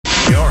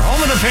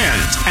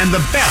Pens and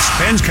the best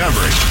Pens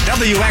coverage.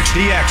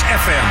 WXDX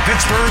FM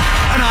Pittsburgh,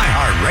 an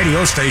iHeart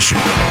radio station.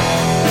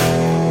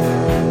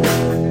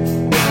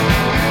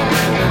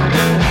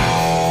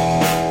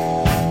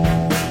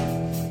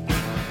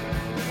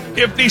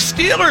 If the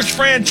Steelers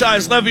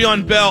franchise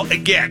Le'Veon Bell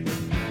again,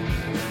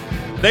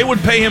 they would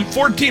pay him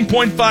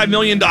 $14.5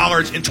 million in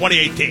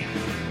 2018.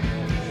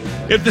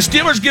 If the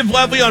Steelers give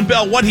Le'Veon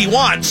Bell what he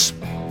wants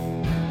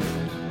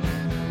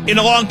in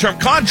a long-term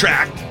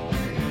contract,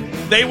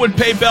 they would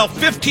pay Bell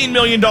 $15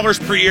 million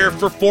per year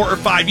for 4 or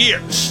 5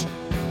 years.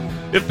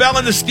 If Bell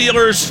and the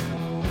Steelers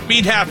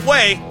meet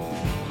halfway,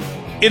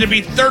 it'd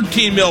be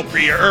 $13 mil per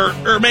year,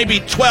 or maybe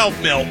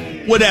 $12 mil,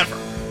 whatever.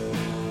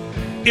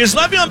 Is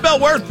Le'Veon Bell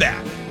worth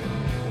that?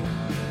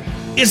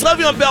 Is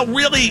Le'Veon Bell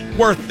really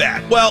worth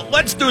that? Well,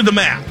 let's do the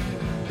math.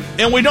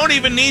 And we don't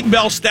even need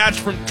Bell stats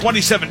from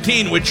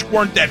 2017, which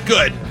weren't that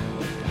good.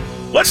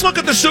 Let's look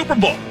at the Super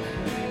Bowl.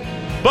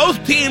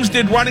 Both teams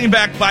did running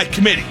back by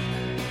committee.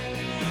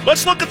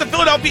 Let's look at the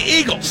Philadelphia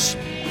Eagles.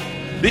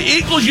 The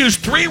Eagles used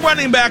 3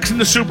 running backs in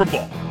the Super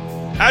Bowl: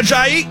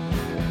 Ajayi,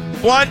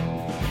 Blunt,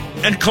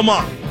 and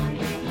Kaman.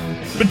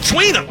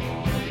 Between them,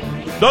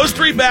 those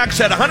 3 backs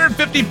had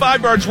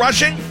 155 yards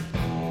rushing,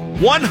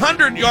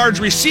 100 yards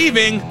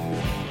receiving,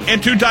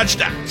 and 2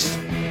 touchdowns.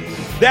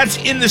 That's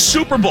in the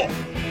Super Bowl,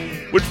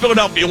 which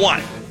Philadelphia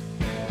won.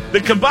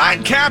 The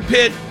combined cap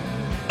hit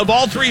of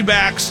all 3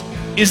 backs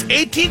is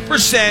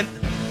 18%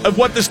 of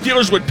what the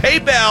Steelers would pay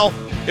Bell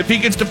if he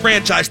gets the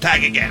franchise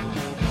tag again.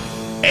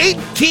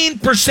 18%.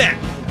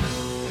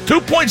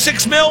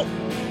 2.6 mil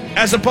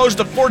as opposed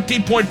to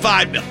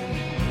 14.5 mil.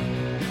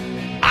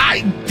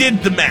 I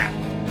did the math.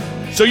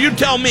 So you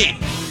tell me,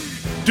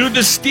 do the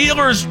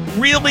Steelers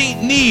really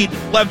need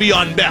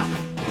Le'Veon Bell?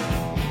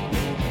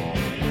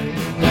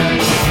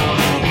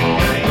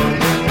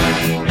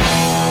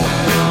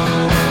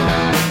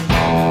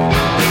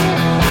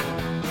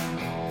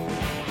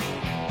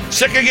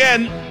 Sick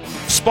Again,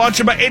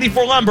 sponsored by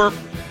 84 Lumber,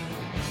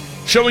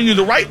 showing you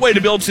the right way to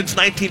build since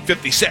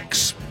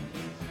 1956.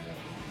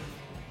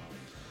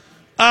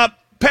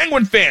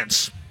 Penguin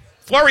fans,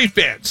 Fleury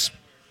fans,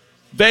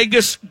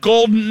 Vegas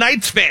Golden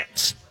Knights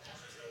fans,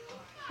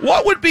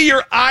 what would be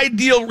your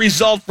ideal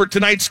result for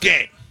tonight's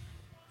game?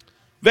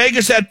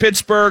 Vegas at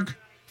Pittsburgh,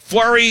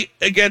 Fleury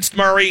against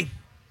Murray.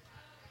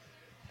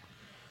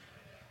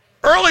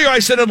 Earlier I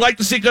said I'd like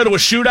to see it go to a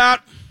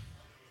shootout,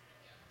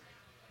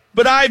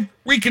 but I've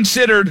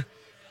reconsidered.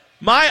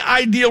 My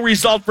ideal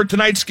result for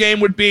tonight's game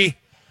would be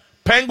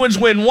Penguins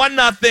win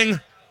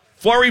 1-0,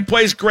 Fleury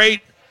plays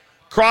great,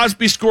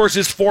 Crosby scores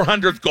his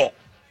 400th goal.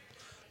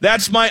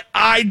 That's my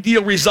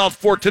ideal result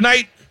for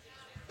tonight.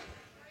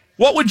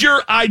 What would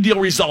your ideal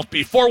result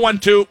be?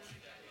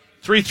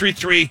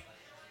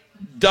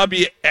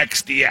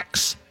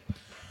 412-333-WXDX.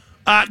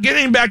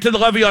 Getting back to the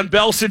Le'Veon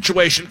Bell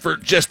situation for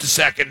just a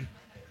second.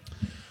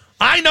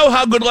 I know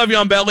how good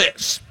Le'Veon Bell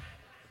is,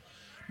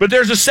 but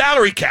there's a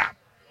salary cap.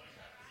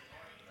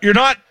 You're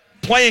not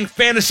playing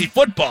fantasy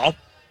football.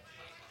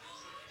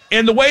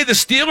 And the way the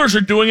Steelers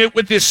are doing it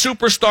with this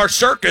superstar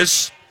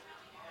circus,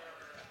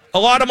 a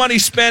lot of money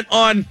spent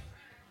on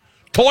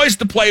toys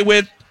to play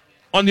with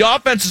on the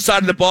offensive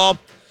side of the ball,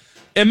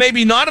 and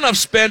maybe not enough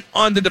spent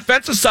on the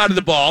defensive side of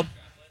the ball,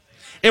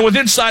 and with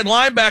inside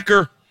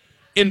linebacker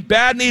in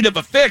bad need of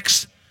a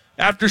fix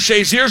after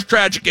Shazier's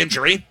tragic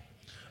injury.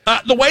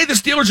 The way the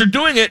Steelers are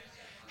doing it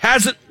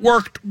hasn't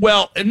worked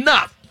well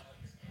enough.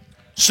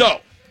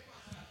 So,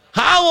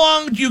 how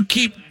long do you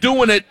keep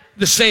doing it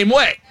the same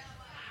way?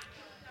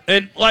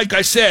 And like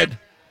I said,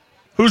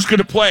 who's going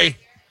to play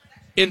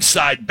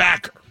inside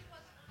backer?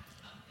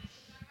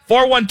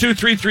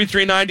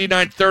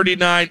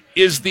 412-333-9939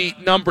 is the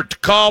number to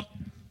call.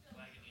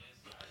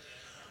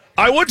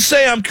 I would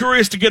say I'm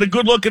curious to get a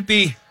good look at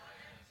the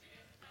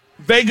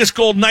Vegas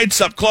Golden Knights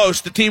up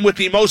close, the team with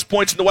the most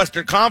points in the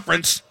Western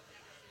Conference,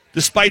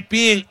 despite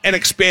being an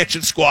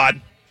expansion squad.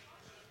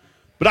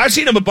 But I've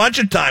seen them a bunch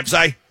of times.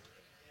 I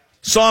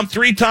saw them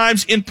 3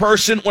 times in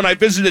person when I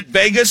visited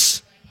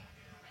Vegas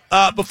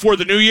before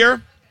the new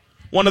year.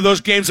 One of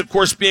those games, of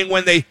course, being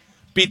when they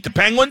beat the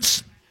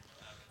Penguins.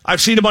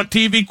 I've seen them on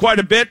TV quite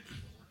a bit.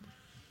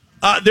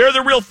 They're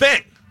the real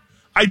thing.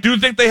 I do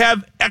think they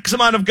have X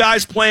amount of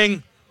guys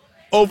playing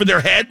over their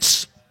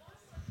heads.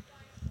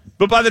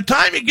 But by the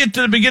time you get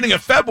to the beginning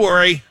of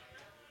February,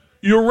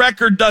 your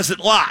record doesn't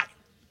lie.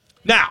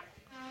 Now,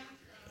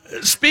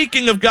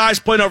 speaking of guys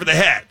playing over the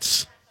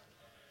heads,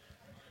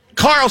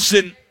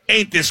 Carlson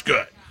ain't this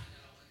good.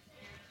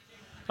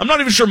 I'm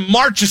not even sure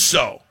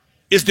Marchessault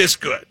is this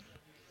good.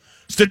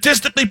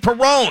 Statistically,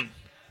 Perron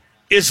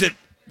isn't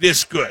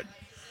this good.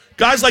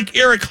 Guys like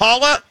Eric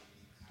Haula,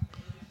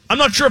 I'm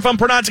not sure if I'm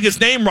pronouncing his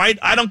name right.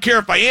 I don't care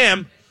if I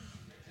am.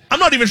 I'm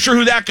not even sure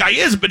who that guy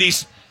is, but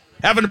he's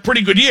having a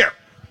pretty good year.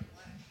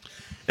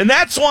 And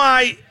that's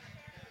why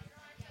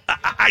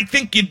I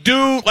think you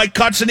do, like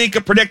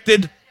Kotsanika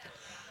predicted,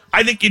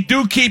 I think you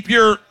do keep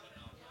your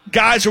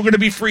guys who are going to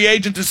be free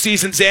agents at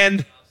season's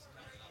end,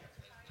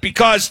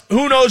 because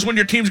who knows when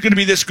your team's going to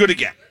be this good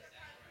again.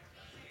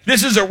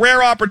 This is a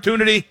rare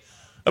opportunity,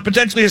 a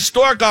potentially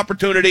historic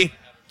opportunity.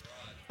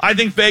 I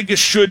think Vegas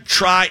should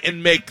try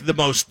and make the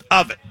most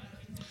of it.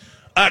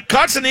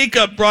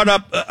 Kotsanika brought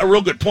up a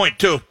real good point,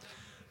 too.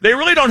 They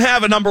really don't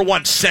have a number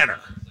one center.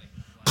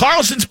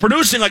 Carlson's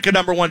producing like a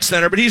number one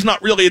center, but he's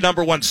not really a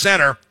number one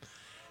center.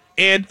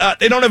 And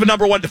they don't have a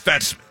number one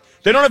defenseman.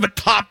 They don't have a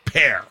top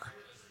pair.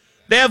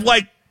 They have,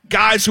 like,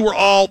 guys who are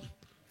all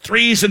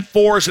 3s and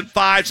 4s and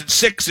 5s and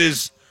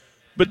 6s,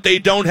 but they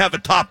don't have a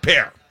top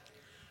pair.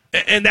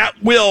 And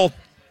that will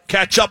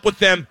catch up with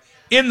them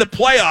in the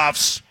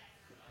playoffs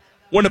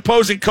when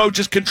opposing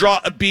coaches can draw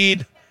a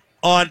bead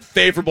on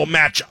favorable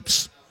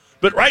matchups.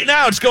 But right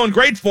now, it's going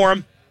great for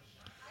them.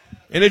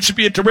 And it should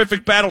be a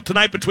terrific battle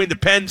tonight between the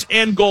Pens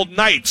and Golden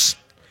Knights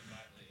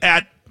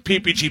at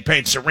PPG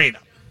Paints Arena.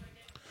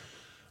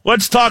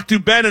 Let's talk to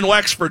Ben in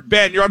Wexford.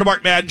 Ben, you're on the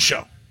Mark Madden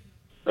Show.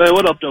 Hey,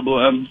 what up,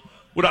 Double M?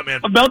 What up,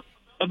 man? About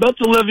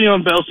the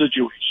Le'Veon Bell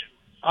situation.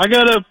 I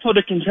gotta put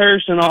a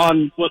comparison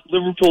on what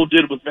Liverpool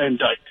did with Van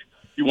Dijk.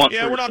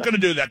 We're not going to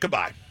do that.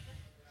 Goodbye.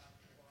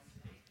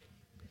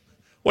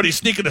 What, are you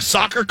sneaking a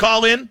soccer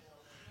call in?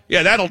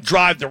 Yeah, that'll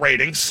drive the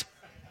ratings.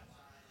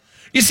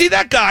 You see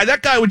that guy?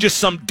 That guy was just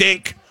some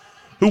dink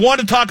who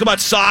wanted to talk about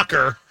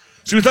soccer,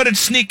 so he thought he'd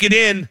sneak it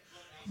in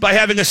by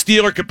having a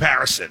Steeler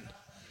comparison.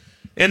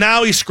 And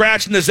now he's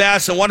scratching his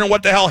ass and wondering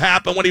what the hell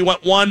happened when he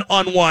went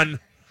one-on-one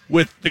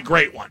with the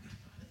great one.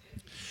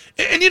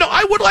 And,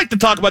 I would like to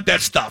talk about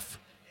that stuff,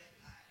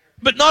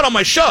 but not on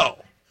my show.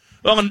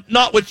 Well,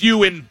 not with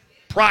you in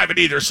private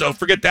either, so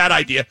forget that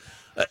idea.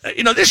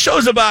 This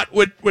show's about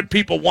what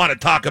people want to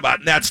talk about,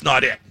 and that's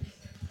not it.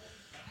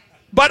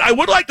 But I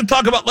would like to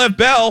talk about Lev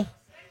Bell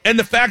and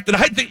the fact that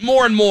I think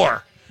more and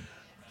more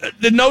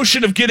the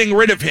notion of getting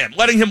rid of him,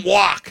 letting him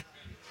walk,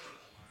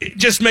 it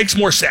just makes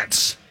more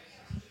sense.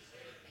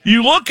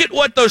 You look at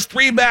what those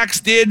three backs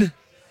did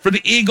for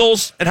the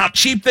Eagles and how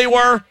cheap they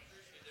were.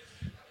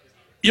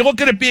 You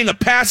look at it being a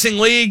passing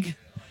league.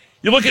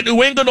 You look at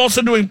New England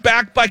also doing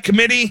back by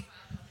committee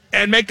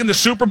and making the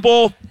Super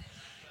Bowl.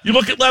 You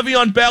look at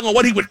Le'Veon Bell and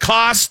what he would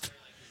cost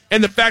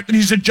and the fact that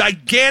he's a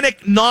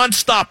gigantic,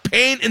 nonstop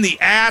pain in the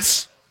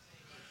ass.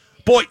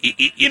 Boy,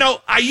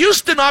 I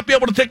used to not be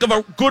able to think of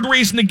a good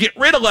reason to get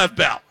rid of Lev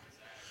Bell.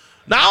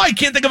 Now I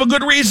can't think of a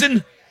good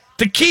reason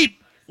to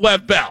keep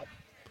Lev Bell.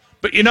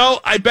 But,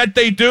 I bet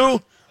they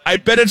do. I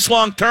bet it's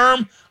long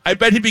term. I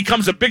bet he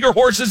becomes a bigger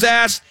horse's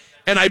ass,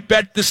 and I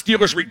bet the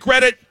Steelers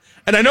regret it.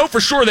 And I know for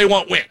sure they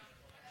won't win.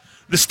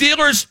 The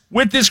Steelers,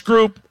 with this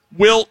group,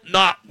 will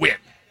not win.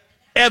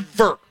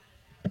 Ever.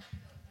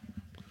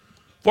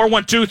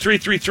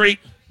 412-333.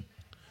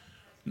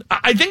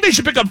 I think they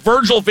should pick up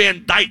Virgil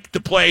Van Dijk to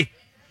play.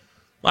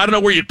 I don't know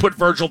where you'd put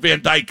Virgil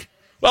Van Dijk.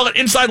 Well, an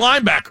inside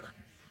linebacker.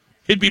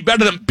 He'd be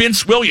better than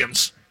Vince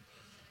Williams.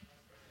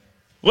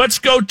 Let's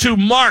go to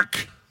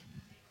Mark.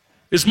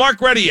 Is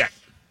Mark ready yet?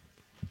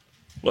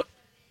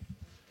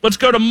 Let's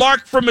go to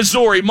Mark from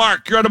Missouri.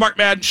 Mark, you're on the Mark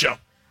Madden Show.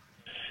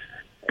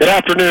 Good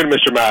afternoon,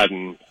 Mr.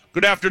 Madden.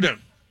 Good afternoon.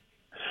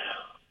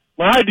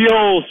 My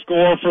ideal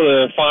score for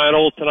the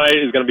final tonight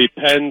is going to be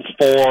Pens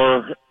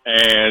 4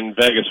 and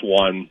Vegas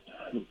 1.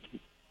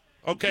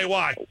 Okay,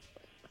 why?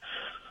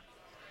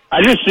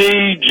 I just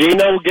see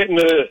Gino getting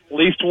at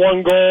least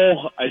one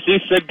goal. I see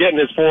Sid getting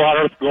his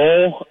 400th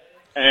goal.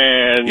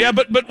 And yeah,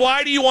 but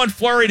why do you want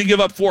Fleury to give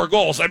up 4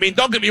 goals? I mean,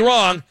 don't get me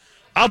wrong.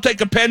 I'll take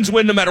a Pens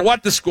win no matter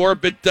what the score,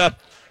 but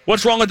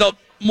what's wrong with the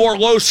more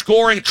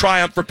low-scoring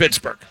triumph for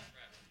Pittsburgh?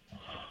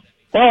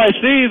 Well, I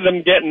see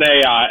them getting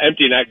a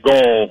empty net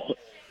goal.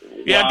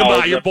 Yeah,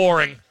 goodbye. You're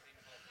boring.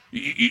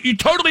 You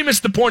totally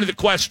missed the point of the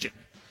question.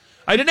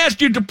 I didn't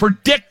ask you to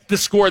predict the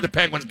score of the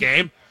Penguins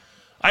game.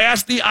 I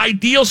asked the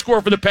ideal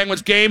score for the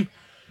Penguins game,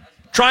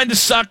 trying to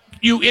suck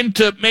you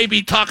into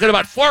maybe talking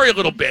about Fleury a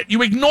little bit.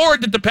 You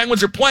ignored that the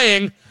Penguins are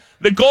playing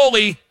the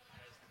goalie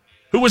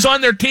who was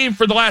on their team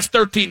for the last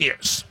 13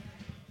 years.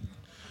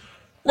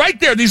 Right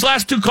there, these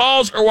last 2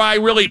 calls are why I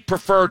really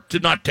prefer to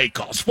not take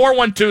calls.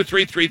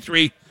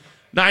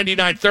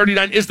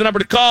 412-333-9939 is the number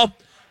to call.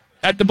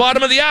 At the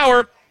bottom of the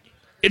hour,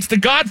 it's the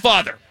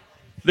Godfather,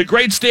 the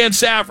great Stan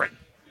Savran.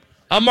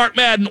 I'm Mark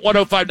Madden,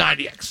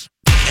 105.90X.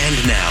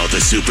 And now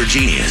the super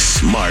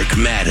genius, Mark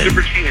Madden.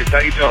 Super genius, how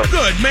you doing?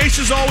 Good. Mace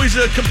is always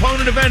a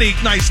component of any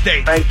nice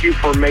day. Thank you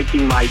for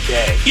making my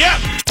day. Yeah,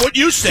 what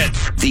you said.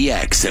 The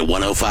X at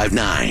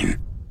 105.9.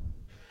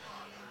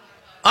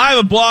 I have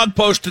a blog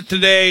posted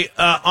today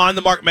on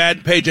the Mark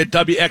Madden page at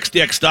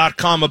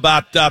WXDX.com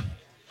about the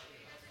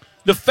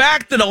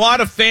fact that a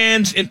lot of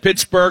fans in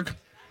Pittsburgh,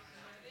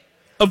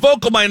 a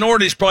vocal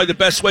minority is probably the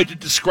best way to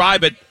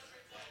describe it,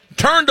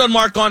 turned on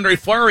Marc-Andre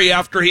Fleury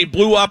after he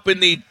blew up in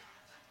the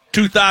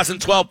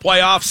 2012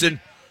 playoffs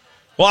and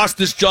lost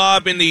his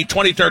job in the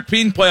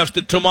 2013 playoffs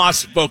to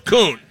Tomas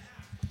Vokoun.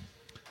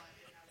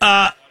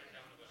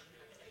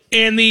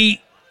 And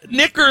the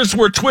knickers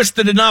were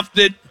twisted enough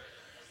that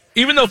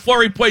even though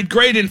Fleury played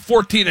great in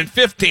 14 and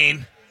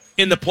 15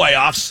 in the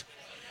playoffs,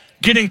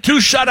 getting 2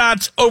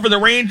 shutouts over the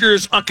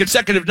Rangers on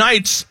consecutive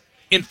nights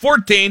in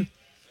 14,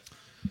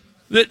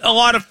 that a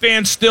lot of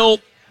fans still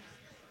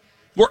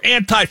were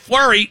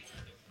anti-Fleury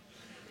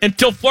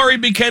until Fleury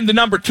became the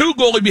number 2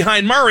 goalie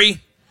behind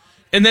Murray,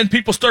 and then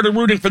people started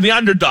rooting for the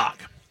underdog.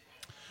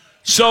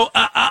 So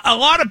a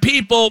lot of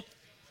people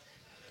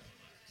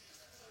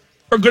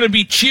are going to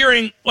be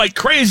cheering like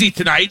crazy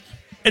tonight,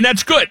 and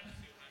that's good.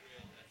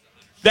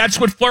 That's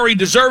what Fleury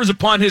deserves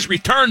upon his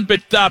return,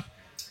 but a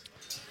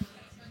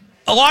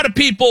lot of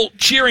people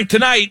cheering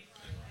tonight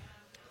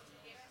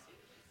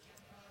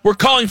were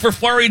calling for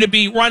Fleury to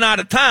be run out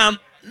of town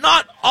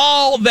not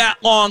all that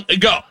long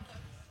ago.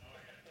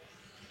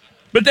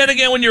 But then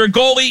again, when you're a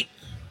goalie,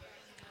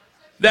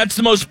 that's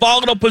the most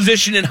volatile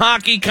position in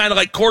hockey, kind of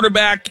like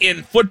quarterback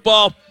in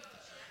football.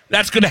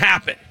 That's going to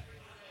happen.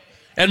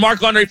 And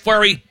Marc-Andre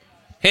Fleury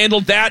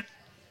handled that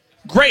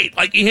great,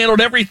 like he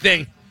handled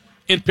everything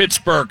in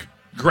Pittsburgh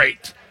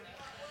great.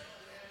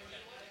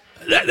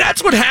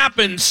 That's what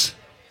happens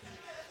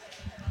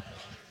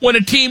when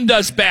a team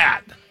does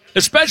bad,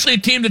 especially a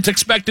team that's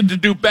expected to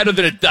do better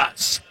than it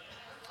does.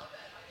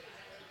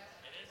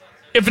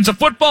 If it's a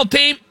football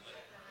team,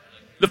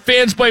 the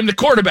fans blame the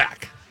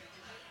quarterback.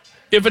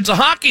 If it's a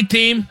hockey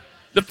team,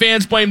 the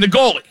fans blame the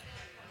goalie.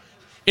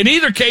 In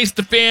either case,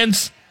 the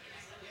fans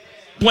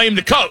blame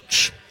the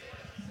coach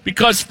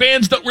because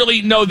fans don't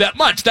really know that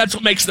much. That's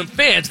what makes them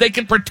fans. They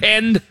can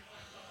pretend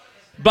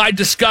by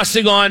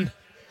discussing on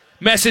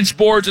message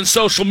boards and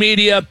social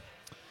media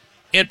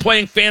and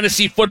playing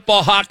fantasy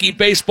football, hockey,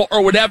 baseball,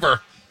 or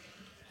whatever.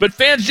 But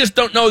fans just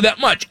don't know that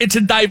much. It's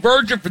a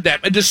diversion for them,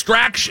 a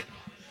distraction.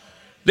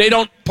 They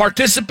don't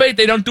participate.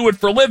 They don't do it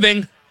for a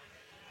living.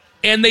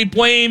 And they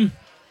blame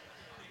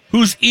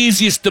who's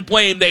easiest to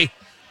blame. They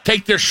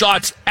take their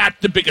shots at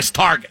the biggest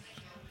target.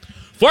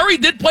 Fleury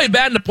did play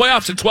bad in the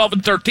playoffs in 12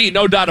 and 13,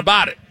 no doubt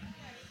about it.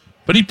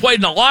 But he played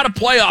in a lot of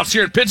playoffs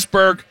here in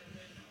Pittsburgh,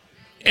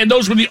 and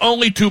those were the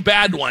only 2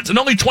 bad ones. And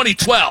only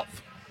 2012,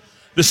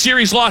 the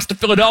series lost to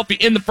Philadelphia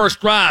in the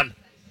first round.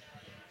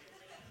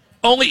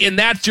 Only in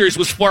that series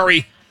was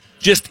Fleury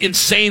just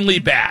insanely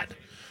bad.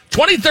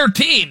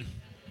 2013,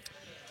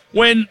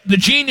 when the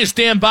genius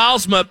Dan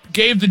Bylsma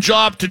gave the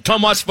job to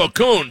Tomas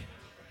Vokoun,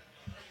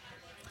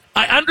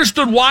 I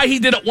understood why he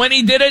did it when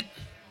he did it,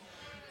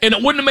 and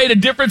it wouldn't have made a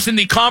difference in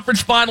the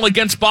conference final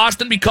against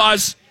Boston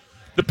because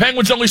the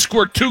Penguins only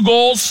scored 2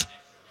 goals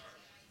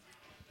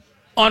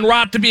en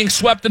route to being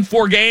swept in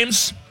 4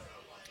 games.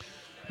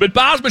 But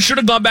Bylsma should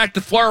have gone back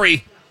to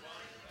Fleury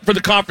for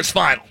the conference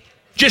final.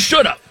 Just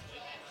should have.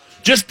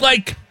 Just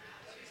like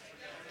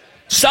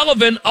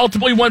Sullivan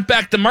ultimately went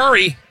back to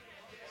Murray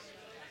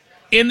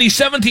in the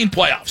 17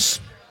 playoffs.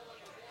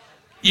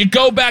 You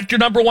go back to your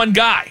number 1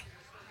 guy.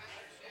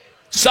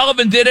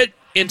 Sullivan did it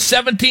in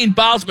 17.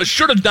 Bylsma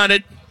should have done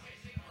it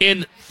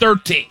in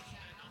 13.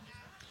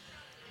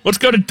 Let's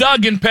go to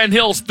Doug in Penn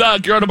Hills.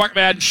 Doug, you're on the Mark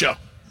Madden Show.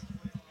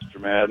 Mr.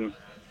 Madden.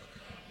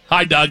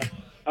 Hi, Doug.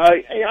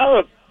 Hey,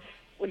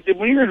 when you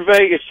were in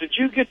Vegas, did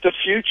you get the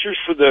futures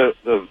for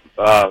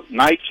the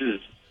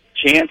Knights'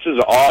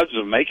 chances, odds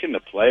of making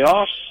the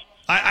playoffs?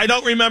 I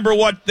don't remember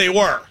what they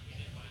were.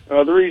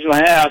 The reason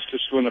I ask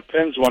is when the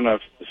Pens won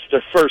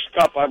their first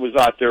cup, I was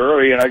out there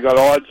early, and I got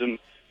odds and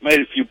made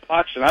a few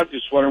bucks, and I was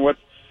just wondering what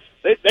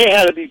they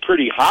had to be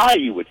pretty high,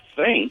 you would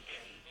think.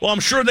 Well, I'm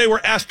sure they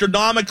were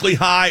astronomically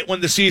high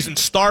when the season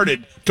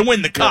started to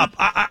win the cup.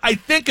 Yeah. I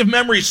think, if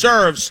memory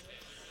serves,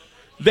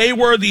 they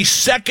were the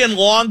second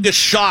longest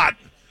shot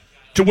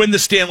to win the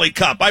Stanley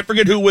Cup. I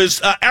forget who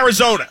was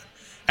Arizona.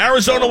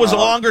 Arizona was a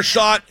longer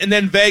shot, and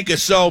then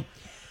Vegas. So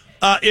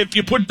if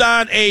you put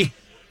down a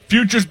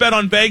futures bet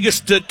on Vegas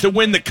to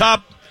win the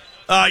cup,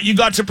 you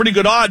got some pretty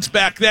good odds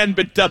back then.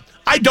 But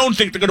I don't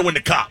think they're going to win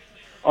the cup.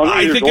 Oh,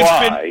 I think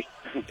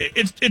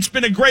it's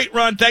been a great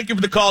run. Thank you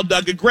for the call,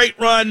 Doug. A great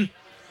run.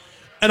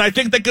 And I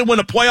think they could win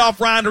a playoff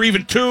round or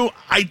even 2.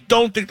 I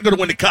don't think they're going to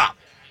win the cup.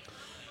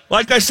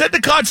 Like I said to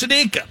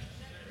Kotsanika,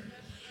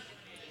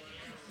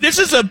 this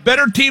is a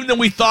better team than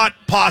we thought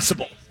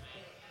possible.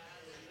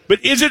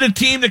 But is it a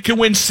team that can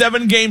win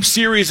 7-game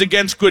series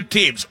against good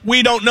teams?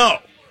 We don't know.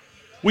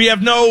 We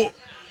have no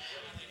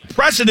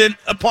precedent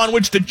upon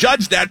which to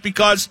judge that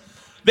because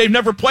they've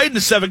never played in a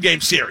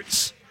 7-game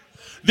series.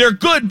 They're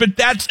good, but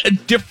that's a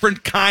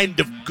different kind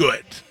of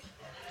good.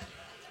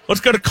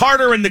 Let's go to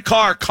Carter in the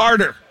car.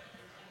 Carter,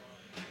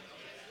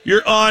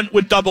 you're on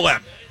with Double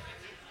M.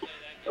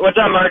 What's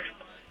up, Mark?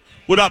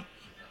 What up?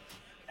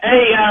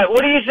 Hey,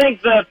 what do you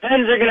think the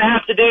Pens are going to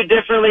have to do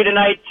differently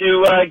tonight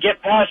to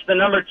get past the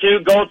number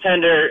 2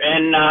 goaltender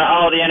in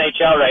all of the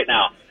NHL right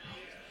now?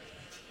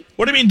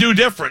 What do you mean do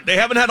different? They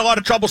haven't had a lot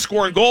of trouble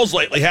scoring goals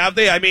lately, have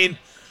they? I mean,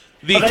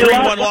 the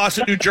 3-1 loss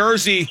in New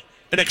Jersey,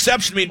 an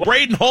exception. I mean,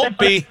 Braden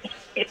Holtby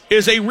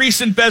is a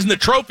recent Vezina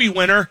Trophy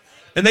winner,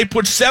 and they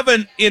put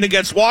 7 in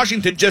against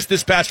Washington just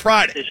this past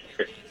Friday.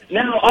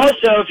 Now,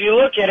 also, if you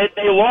look at it,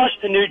 they lost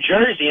to New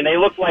Jersey, and they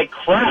look like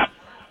crap.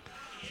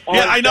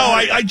 Yeah, I know.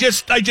 I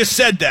just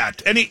said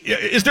that.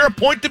 Is there a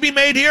point to be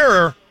made here?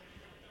 Or?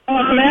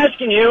 I'm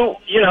asking you.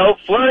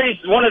 Fleury's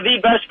one of the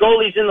best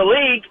goalies in the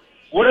league.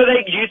 What are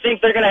they? Do you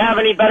think they're going to have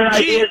any better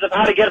ideas of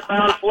how to get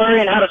around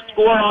Fleury and how to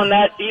score on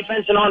that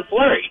defense and on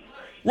Fleury?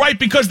 Right,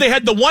 because they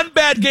had the one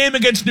bad game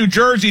against New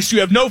Jersey, so you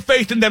have no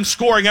faith in them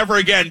scoring ever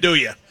again, do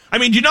you? I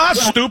mean, do you know how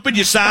stupid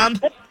you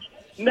sound?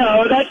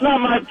 No, that's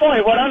not my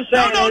point. What I'm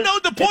saying No.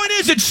 The point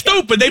is it's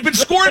stupid. They've been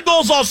scoring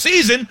goals all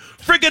season.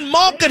 Friggin'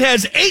 Malkin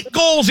has 8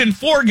 goals in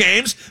 4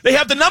 games. They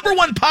have the number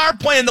 1 power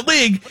play in the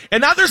league,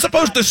 and now they're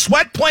supposed to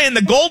sweat playing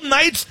the Golden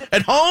Knights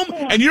at home,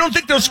 and you don't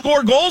think they'll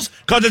score goals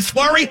because it's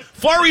Fleury?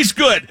 Fleury's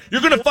good.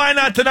 You're going to find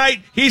out tonight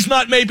he's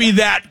not maybe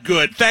that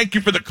good. Thank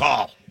you for the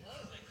call.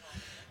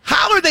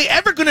 How are they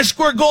ever going to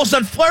score goals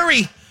on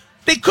Fleury?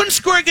 They couldn't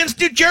score against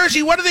New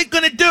Jersey. What are they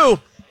going to do?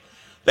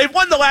 They've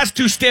won the last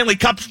 2 Stanley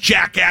Cups,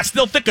 jackass.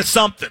 They'll think of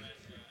something.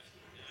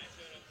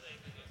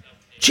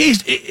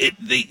 Jeez,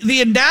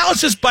 the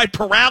analysis by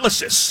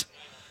paralysis.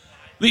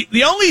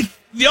 The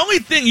only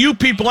thing you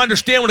people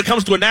understand when it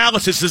comes to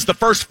analysis is the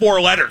first 4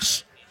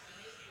 letters.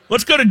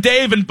 Let's go to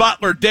Dave and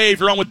Butler. Dave,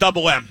 you're on with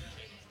Double M.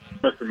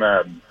 Mr.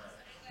 Madden.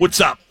 What's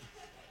up?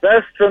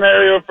 Best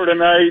scenario for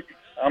tonight,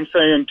 I'm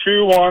saying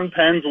 2-1,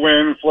 Pens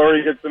win,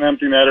 Fleury gets an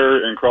empty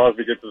netter, and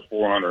Crosby gets his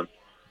 400.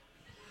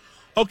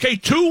 Okay,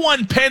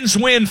 2-1 Pens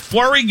win,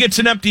 Fleury gets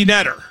an empty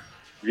netter.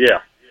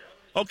 Yeah.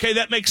 Okay,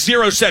 that makes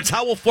 0 sense.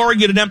 How will Fleury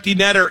get an empty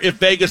netter if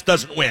Vegas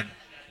doesn't win?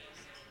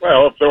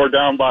 Well, if they were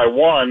down by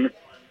 1,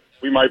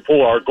 we might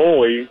pull our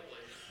goalie.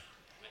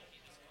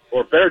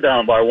 Or if they're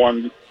down by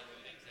 1,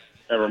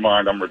 never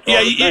mind, I'm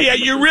retarded. Yeah,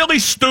 you're really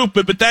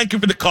stupid, but thank you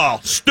for the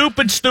call.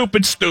 Stupid.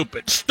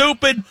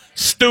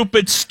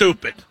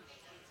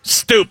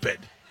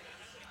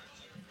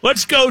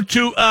 Let's go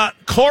to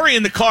Corey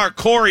in the car.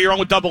 Corey, you're on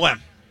with Double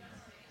M.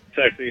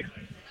 Sexy.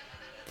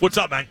 What's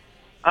up, man?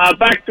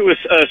 Back to a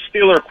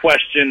Steeler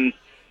question.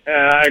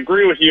 I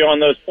agree with you on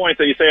those points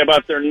that you say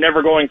about they're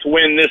never going to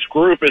win. This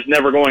group is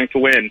never going to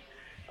win.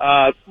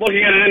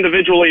 Looking at it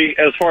individually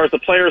as far as the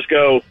players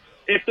go,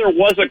 if there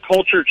was a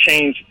culture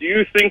change, do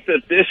you think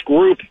that this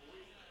group,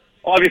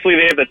 obviously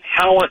they have the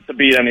talent to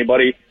beat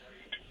anybody,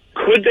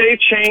 could they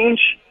change?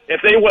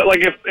 If they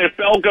if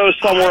Bell goes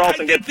somewhere else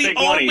and gets big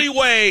money.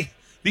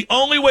 The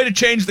only way to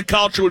change the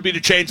culture would be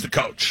to change the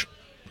coach.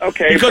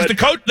 Okay, because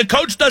the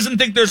coach doesn't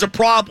think there's a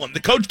problem.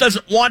 The coach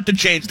doesn't want to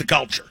change the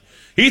culture.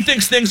 He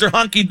thinks things are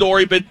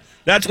hunky-dory, but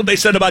that's what they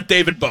said about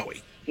David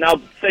Bowie. Now,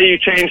 say you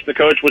change the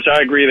coach, which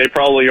I agree they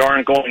probably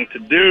aren't going to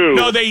do.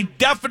 No, they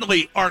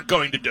definitely aren't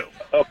going to do.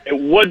 Okay,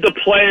 would the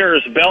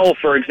players, Bell,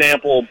 for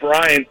example,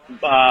 Brown,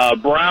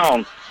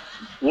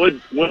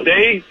 would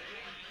they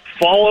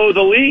follow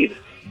the lead?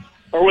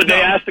 Or would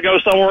they ask to go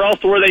somewhere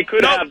else where they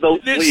could have the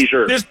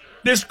leisure?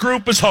 This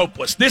group is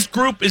hopeless. This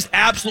group is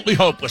absolutely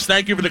hopeless.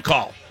 Thank you for the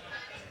call.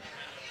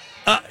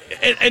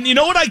 And you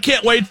know what I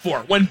can't wait for?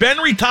 When Ben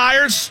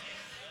retires,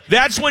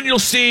 that's when you'll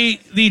see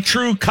the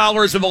true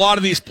colors of a lot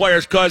of these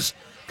players, because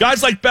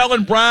guys like Bell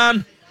and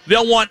Brown,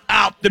 they'll want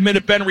out the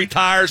minute Ben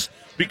retires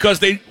because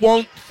they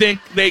won't think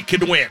they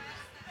can win.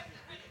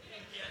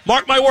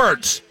 Mark my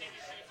words.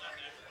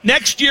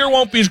 Next year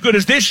won't be as good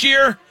as this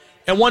year,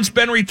 and once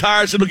Ben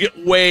retires, it'll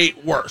get way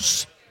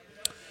worse.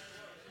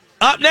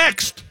 Up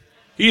next,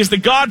 he is the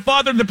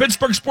godfather of the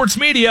Pittsburgh sports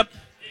media.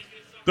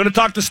 Going to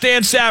talk to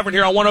Stan Savran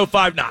here on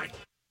 105.9.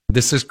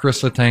 This is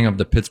Chris Letang of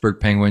the Pittsburgh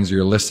Penguins.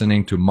 You're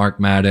listening to Mark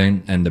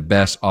Madden and the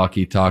best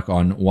hockey talk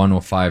on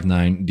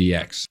 105.9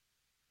 DX.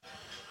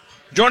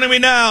 Joining me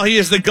now, he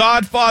is the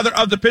godfather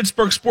of the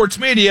Pittsburgh sports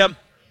media.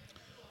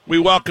 We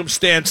welcome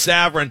Stan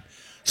Savran.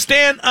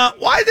 Stan,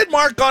 why did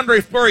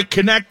Marc-Andre Fleury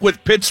connect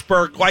with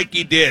Pittsburgh like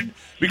he did?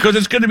 Because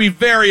it's going to be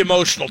very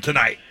emotional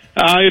tonight.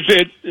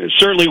 It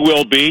certainly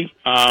will be.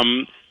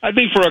 I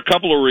think for a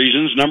couple of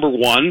reasons. Number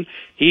one,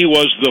 he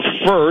was the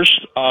first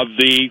of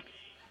the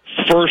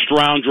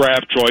first-round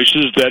draft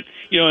choices that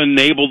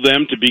enabled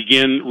them to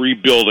begin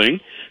rebuilding.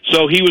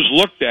 So he was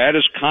looked at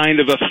as kind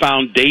of a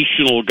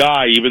foundational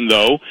guy, even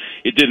though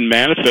it didn't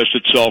manifest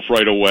itself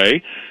right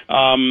away.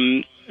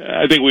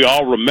 I think we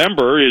all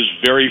remember his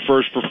very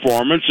first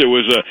performance. It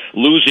was a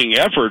losing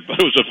effort, but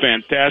it was a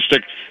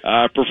fantastic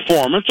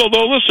performance.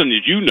 Although, listen,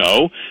 as you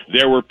know,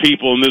 there were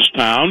people in this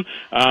town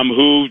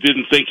who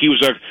didn't think he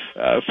was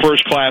a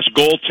first-class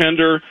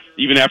goaltender,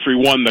 even after he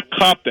won the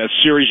Cup, that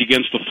series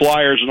against the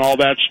Flyers and all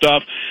that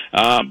stuff.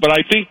 But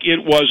I think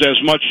it was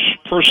as much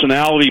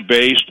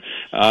personality-based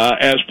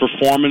as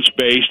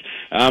performance-based.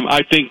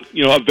 I think,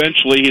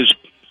 eventually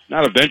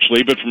not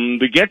eventually, but from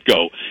the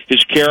get-go,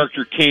 his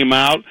character came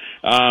out.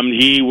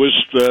 He was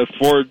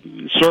for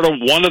sort of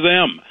one of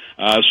them,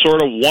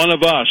 sort of one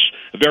of us,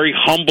 a very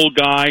humble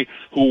guy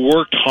who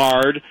worked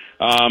hard.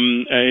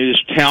 His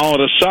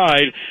talent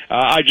aside,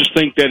 I just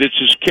think that it's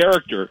his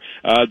character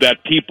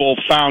that people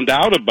found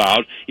out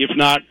about, if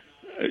not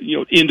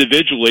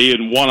individually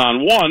and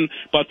one-on-one,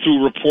 but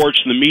through reports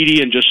in the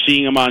media and just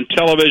seeing him on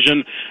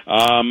television.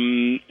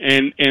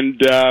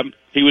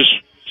 He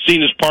was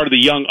seen as part of the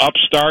young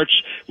upstarts,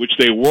 which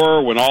they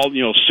were when all,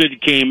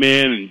 Sid came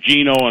in and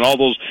Gino and all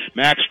those,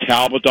 Max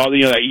Talbot, all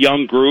that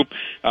young group.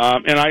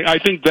 And I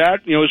think that,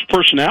 his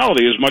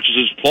personality as much as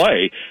his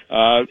play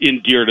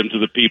endeared him to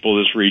the people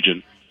of this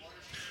region.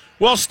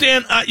 Well,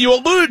 Stan, you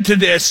alluded to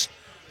this.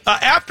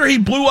 After he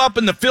blew up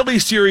in the Philly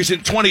series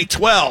in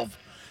 2012,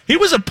 he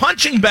was a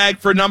punching bag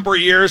for a number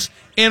of years,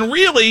 and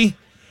really,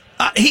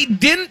 he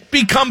didn't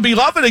become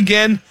beloved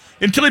again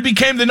until he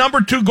became the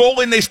number 2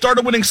 goalie and they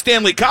started winning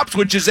Stanley Cups,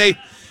 which is a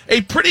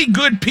pretty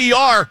good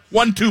PR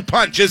 1-2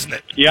 punch, isn't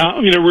it? Yeah,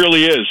 I mean, it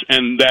really is,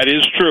 and that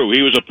is true.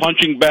 He was a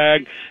punching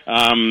bag.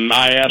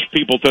 I asked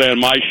people today on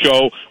my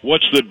show,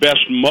 what's the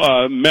best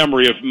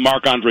memory of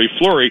Marc-Andre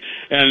Fleury,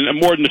 and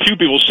more than a few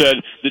people said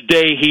the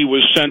day he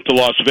was sent to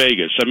Las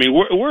Vegas. I mean,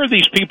 where are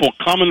these people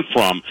coming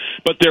from?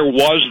 But there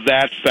was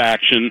that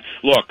faction.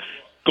 Look,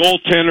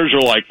 goaltenders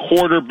are like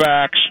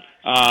quarterbacks.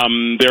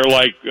 They're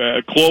like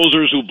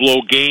closers who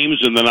blow games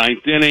in the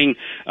 9th inning.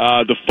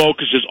 The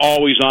focus is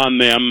always on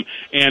them,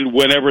 and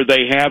whenever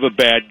they have a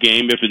bad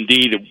game, if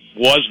indeed it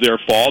was their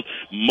fault,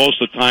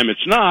 most of the time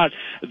it's not,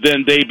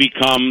 then they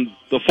become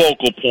the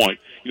focal point.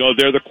 You know,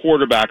 they're the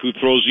quarterback who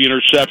throws the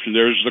interception.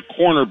 There's the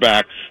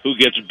cornerback who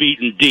gets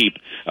beaten deep.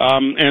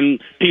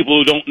 And people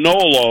who don't know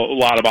a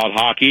lot about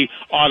hockey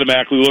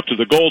automatically look to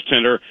the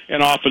goaltender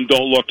and often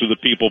don't look to the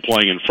people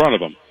playing in front of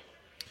them.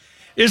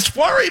 Is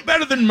Fleury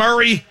better than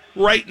Murray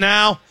right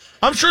now?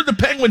 I'm sure the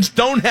Penguins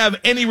don't have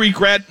any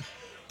regret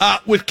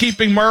with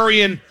keeping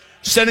Murray and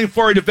sending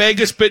Fleury to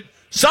Vegas, but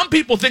some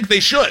people think they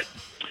should.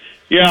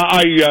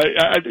 Yeah,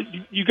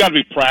 you got to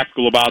be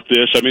practical about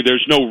this. I mean,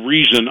 there's no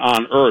reason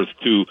on earth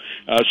to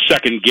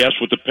second guess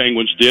what the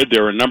Penguins did.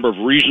 There are a number of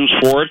reasons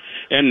for it,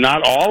 and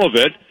not all of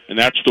it. And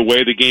that's the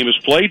way the game is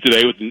played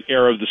today with an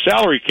era of the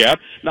salary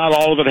cap. Not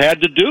all of it had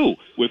to do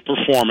with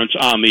performance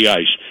on the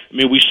ice. I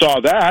mean, we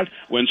saw that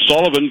when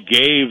Sullivan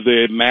gave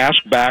the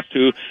mask back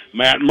to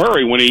Matt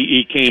Murray when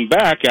he came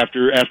back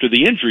after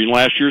the injury in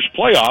last year's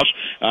playoffs.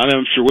 And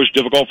I'm sure it was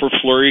difficult for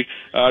Fleury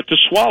to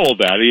swallow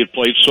that. He had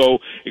played so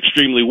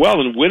extremely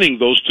well in winning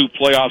those 2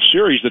 playoff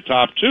series, the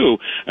top 2,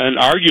 and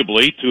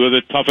arguably 2 of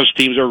the toughest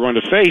teams they were going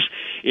to face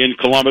in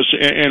Columbus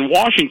and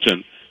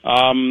Washington.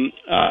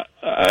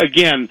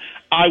 Again,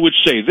 I would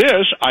say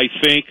this, I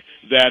think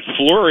that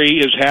Fleury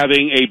is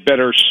having a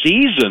better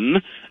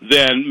season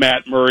than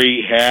Matt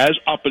Murray has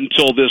up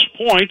until this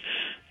point.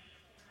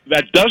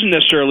 That doesn't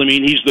necessarily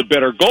mean he's the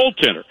better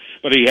goaltender,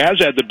 but he has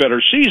had the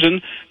better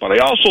season. But I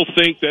also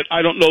think that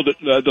I don't know that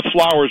the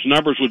Flowers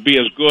numbers would be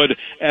as good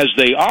as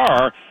they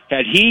are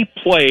had he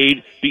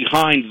played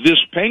behind this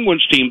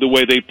Penguins team the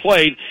way they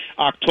played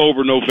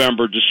October,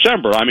 November,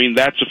 December. I mean,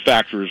 that's a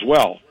factor as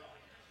well.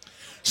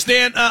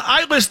 Stan,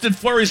 I listed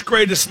Fleury's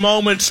greatest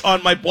moments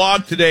on my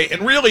blog today,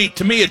 and really,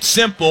 to me, it's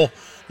simple.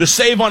 The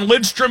save on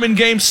Lidstrom in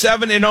Game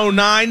 7 in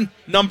 2009,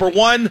 number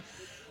 1.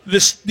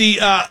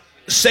 The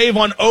save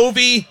on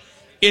Ovi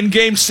in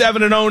Game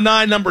 7 in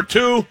 2009, number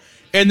 2.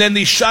 And then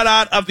the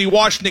shutout of the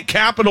Washington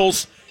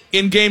Capitals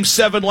in Game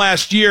 7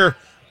 last year,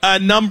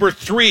 number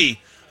 3.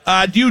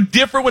 Do you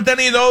differ with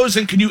any of those,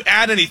 and can you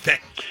add anything?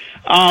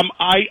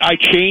 I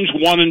changed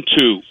 1 and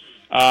 2.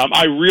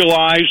 I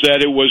realized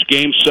that it was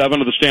Game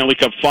 7 of the Stanley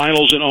Cup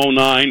Finals in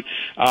 2009,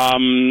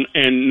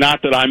 and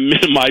not that I'm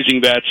minimizing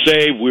that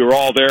save. We were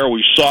all there.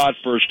 We saw it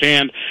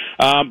firsthand.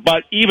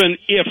 But even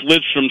if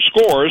Lidstrom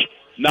scores,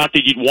 not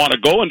that you'd want to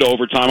go into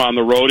overtime on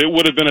the road, it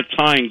would have been a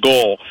tying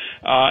goal.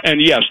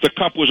 And yes, the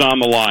cup was on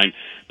the line.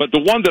 But the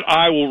one that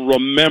I will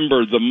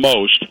remember the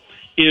most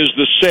is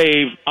the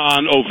save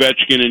on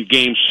Ovechkin in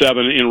Game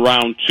 7 in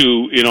Round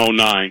 2 in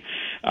 2009.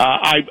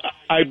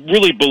 I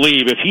really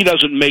believe if he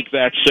doesn't make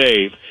that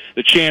save,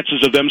 the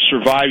chances of them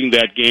surviving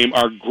that game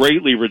are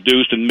greatly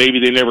reduced, and maybe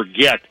they never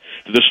get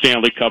to the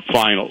Stanley Cup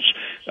Finals.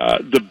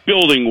 The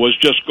building was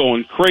just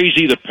going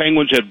crazy. The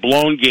Penguins had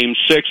blown Game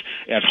 6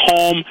 at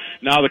home.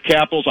 Now the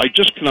Capitals, I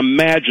just can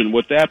imagine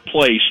what that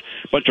place,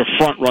 bunch of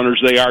front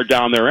runners they are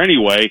down there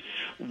anyway,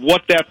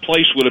 what that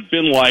place would have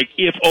been like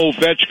if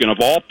Ovechkin, of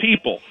all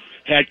people,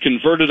 had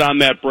converted on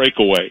that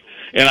breakaway.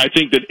 And I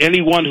think that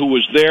anyone who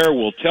was there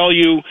will tell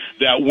you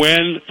that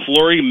when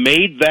Fleury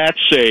made that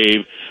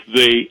save,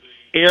 the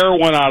air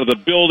went out of the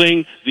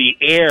building, the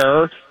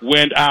air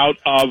went out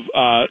of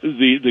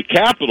the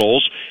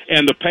Capitals,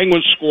 and the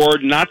Penguins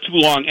scored not too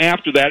long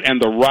after that,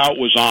 and the rout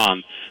was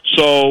on.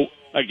 So,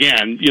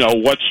 again, you know,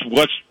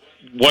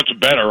 what's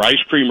better,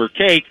 ice cream or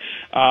cake?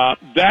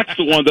 That's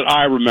the one that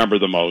I remember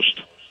the most.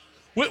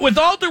 With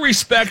all due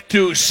respect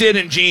to Sid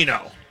and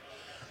Gino,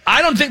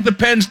 I don't think the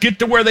Pens get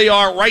to where they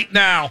are right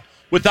now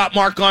without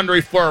Marc-Andre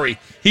Fleury.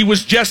 He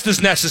was just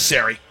as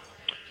necessary.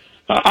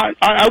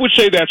 I would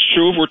say that's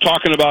true if we're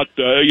talking about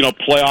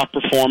playoff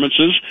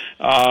performances.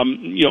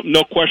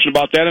 No question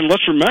about that. And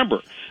let's remember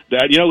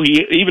that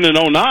he even in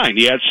 2009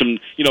 he had some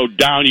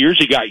down years.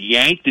 He got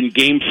yanked in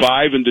Game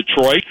 5 in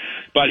Detroit,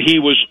 but he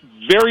was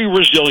very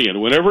resilient.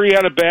 Whenever he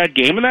had a bad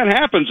game, and that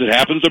happens, it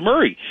happens to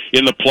Murray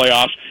in the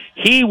playoffs,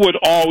 he would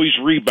always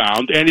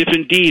rebound. And if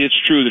indeed it's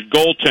true that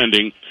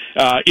goaltending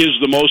is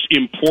the most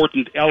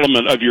important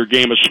element of your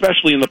game,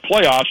 especially in the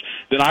playoffs,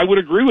 then I would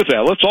agree with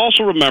that. Let's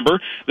also remember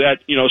that,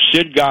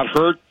 Sid got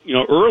hurt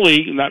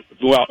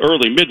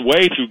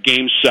midway through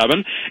Game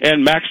 7,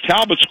 and Max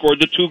Talbot scored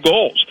the 2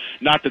 goals.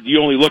 Not that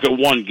you only look at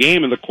one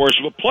game in the course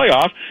of a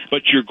playoff,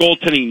 but your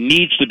goaltending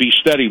needs to be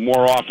steady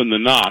more often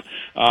than not.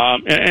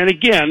 And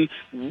again,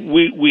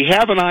 we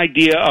have an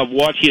idea of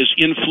what his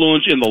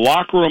influence in the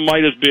locker room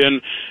might have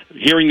been.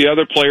 Hearing the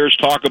other players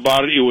talk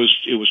about it, it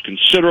was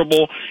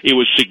considerable, it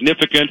was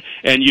significant,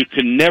 and you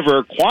can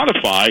never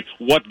quantify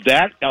what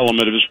that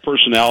element of his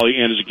personality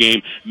and his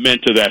game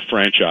meant to that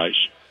franchise.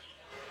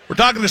 We're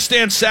talking to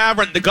Stan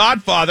Savran, the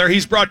Godfather.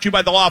 He's brought to you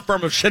by the law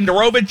firm of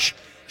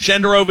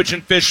Shenderovich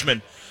and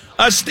Fishman.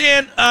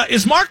 Stan,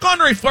 is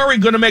Marc-Andre Fleury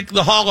going to make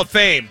the Hall of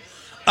Fame?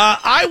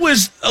 I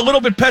was a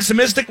little bit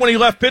pessimistic when he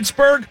left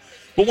Pittsburgh,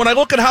 but when I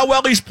look at how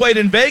well he's played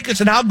in Vegas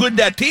and how good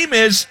that team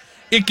is,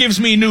 it gives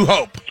me new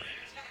hope.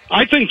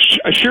 I think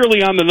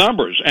surely on the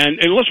numbers. And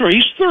listen,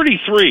 he's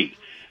 33.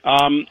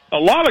 A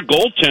lot of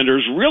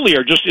goaltenders really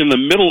are just in the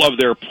middle of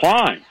their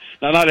prime.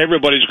 Now, not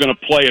everybody's going to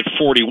play at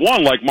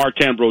 41 like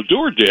Martin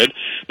Brodeur did,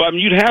 but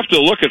you'd have to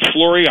look at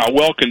Fleury, how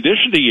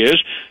well-conditioned he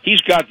is.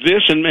 He's got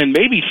this and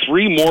maybe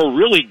 3 more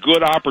really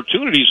good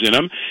opportunities in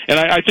him, and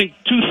I think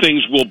 2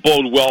 things will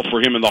bode well for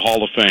him in the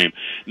Hall of Fame.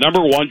 Number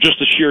 1, just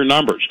the sheer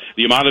numbers,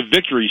 the amount of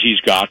victories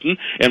he's gotten,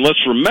 and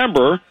let's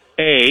remember,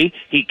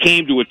 he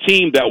came to a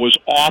team that was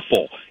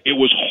awful. It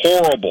was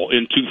horrible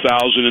in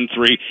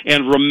 2003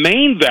 and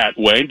remained that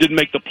way and didn't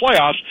make the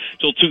playoffs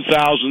till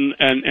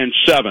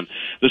 2007.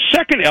 The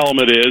second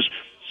element is,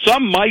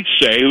 some might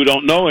say, who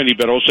don't know any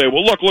better, will say,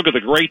 well, look at the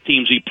great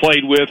teams he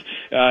played with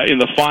in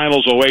the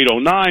finals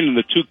 08-09 and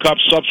the 2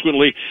 cups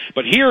subsequently.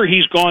 But here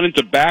he's gone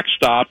into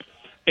backstop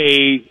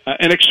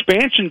an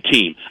expansion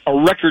team, a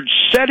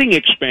record-setting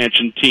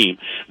expansion team.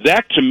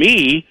 That, to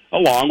me,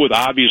 along with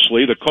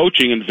obviously the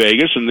coaching in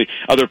Vegas and the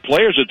other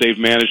players that they've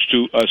managed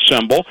to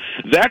assemble,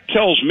 that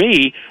tells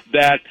me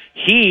that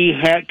he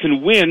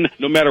can win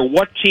no matter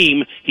what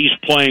team he's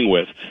playing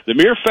with. The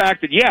mere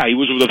fact that, he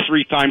was with a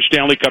 3-time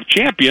Stanley Cup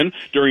champion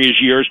during his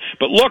years,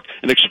 but look,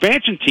 an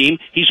expansion team,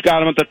 he's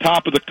got him at the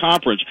top of the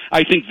conference.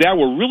 I think that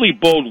will really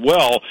bode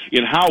well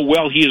in how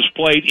well he has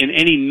played in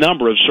any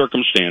number of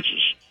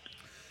circumstances.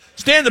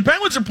 Stan, the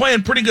Penguins are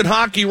playing pretty good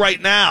hockey right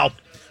now,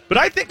 but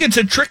I think it's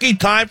a tricky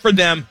time for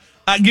them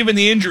given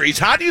the injuries.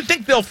 How do you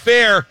think they'll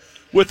fare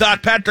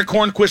without Patrick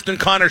Hornqvist and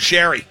Connor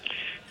Sherry?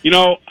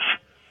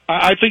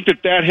 I think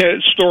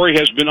that story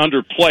has been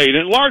underplayed,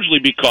 and largely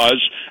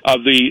because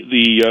of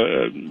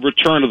the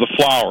return of the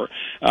Flower.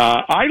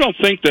 I don't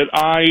think that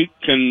I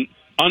can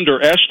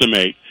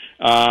underestimate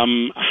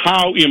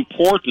how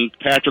important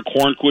Patrick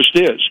Hornqvist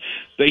is.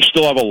 They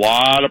still have a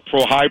lot of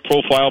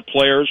high-profile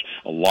players,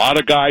 a lot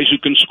of guys who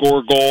can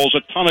score goals, a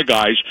ton of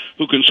guys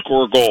who can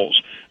score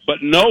goals.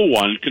 But no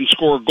one can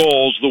score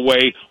goals the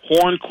way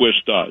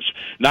Hornqvist does,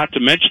 not to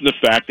mention the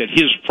fact that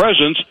his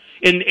presence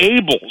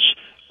enables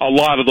a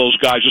lot of those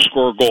guys to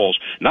score goals,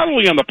 not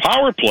only on the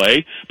power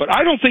play, but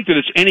I don't think that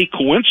it's any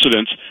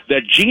coincidence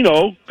that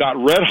Gino got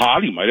red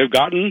hot. He might have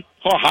gotten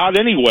hot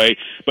anyway,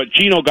 but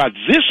Gino got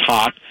this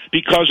hot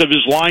because of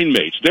his line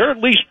mates. They're at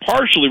least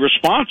partially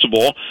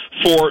responsible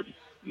for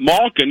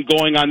Malkin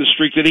going on the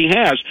streak that he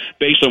has,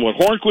 based on what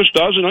Hornqvist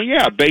does,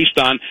 and based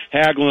on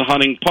Hagelin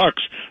hunting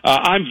pucks.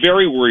 I'm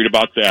very worried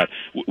about that.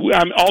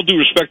 All due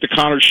respect to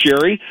Connor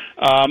Sherry,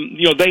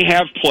 they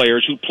have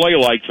players who play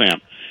like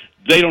them.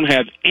 They don't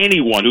have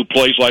anyone who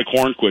plays like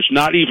Hornqvist,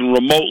 not even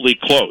remotely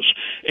close.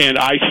 And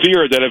I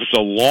fear that if it's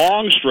a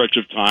long stretch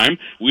of time,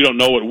 we don't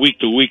know what week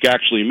to week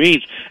actually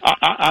means,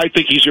 I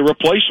think he's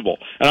irreplaceable.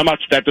 And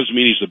that doesn't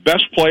mean he's the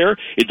best player.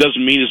 It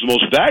doesn't mean he's the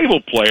most valuable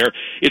player.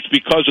 It's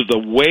because of the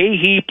way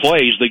he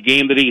plays the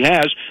game that he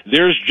has.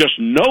 There's just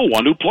no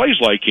one who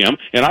plays like him,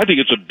 and I think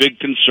it's a big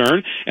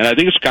concern, and I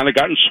think it's kind of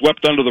gotten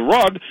swept under the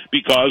rug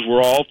because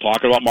we're all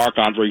talking about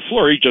Marc-Andre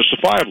Fleury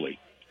justifiably.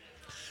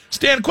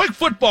 Stan, quick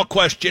football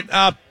question.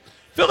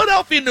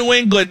 Philadelphia, New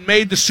England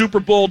made the Super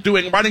Bowl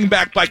doing running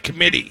back by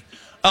committee.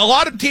 A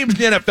lot of teams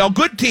in the NFL,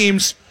 good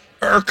teams,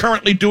 are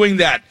currently doing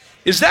that.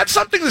 Is that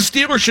something the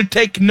Steelers should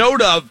take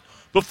note of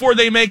before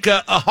they make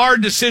a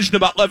hard decision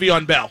about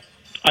Le'Veon Bell?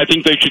 I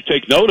think they should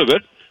take note of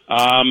it.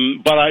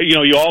 But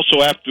you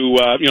also have to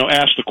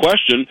ask the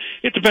question.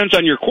 It depends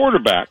on your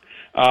quarterback.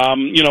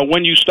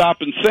 When you stop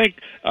and think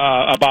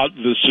about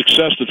the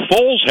success that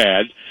Foles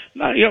had,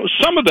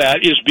 some of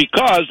that is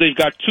because they've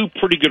got 2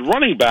 pretty good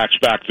running backs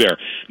back there.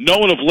 No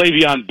one of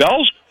Le'Veon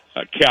Bell's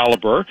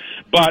caliber,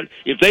 but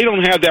if they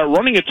don't have that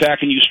running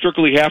attack and you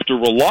strictly have to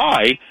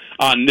rely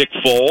on Nick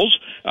Foles,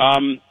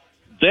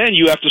 then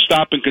you have to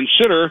stop and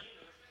consider,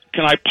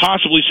 can I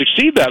possibly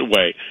succeed that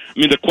way? I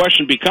mean, the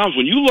question becomes,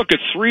 when you look at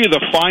 3 of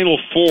the final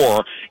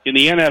 4 in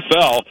the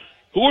NFL,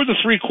 who are the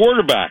 3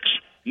 quarterbacks?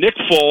 Nick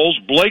Foles,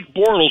 Blake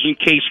Bortles, and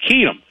Case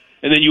Keenum.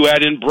 And then you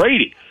add in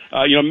Brady.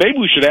 Maybe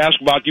we should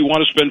ask about, do you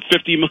want to spend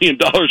 $50 million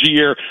a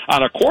year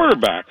on a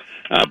quarterback?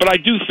 But I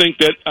do think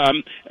that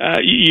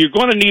you're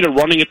going to need a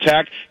running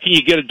attack. Can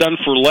you get it done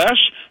for less?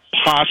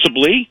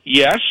 Possibly,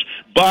 yes.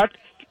 But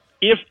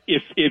if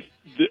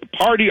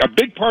a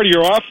big part of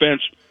your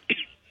offense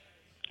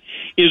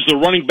is the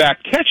running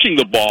back catching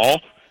the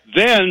ball,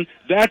 then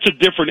that's a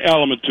different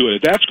element to it.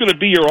 If that's going to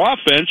be your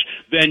offense,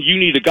 then you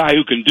need a guy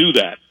who can do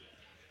that.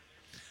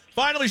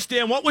 Finally,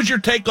 Stan, what was your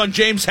take on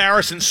James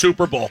Harrison's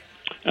Super Bowl?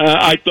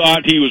 I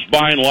thought he was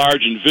by and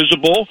large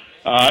invisible.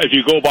 If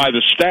you go by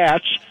the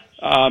stats,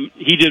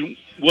 he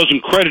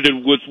wasn't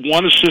credited with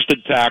one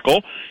assisted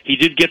tackle. He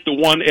did get the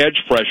one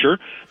edge pressure.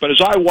 But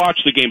as I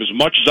watch the game, as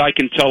much as I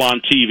can tell on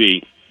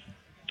TV,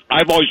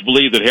 I've always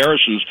believed that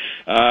Harrison's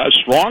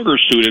stronger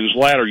suit in his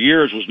latter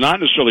years was not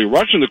necessarily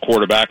rushing the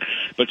quarterback,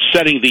 but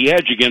setting the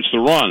edge against the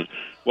run.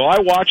 Well, I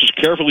watched as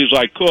carefully as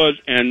I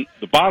could, and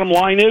the bottom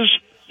line is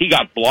he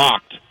got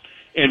blocked.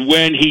 And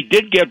when he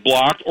did get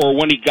blocked, or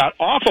when he got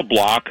off a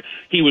block,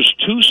 he was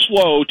too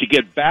slow to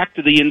get back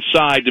to the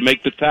inside to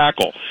make the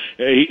tackle.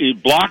 He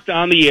blocked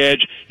on the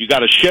edge. You got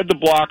to shed the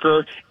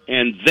blocker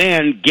and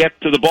then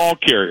get to the ball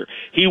carrier.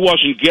 He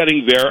wasn't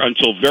getting there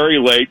until very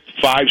late,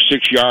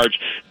 5-6 yards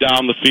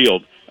down the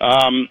field.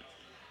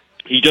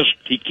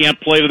 He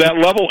can't play to that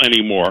level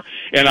anymore.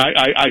 And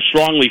I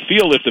strongly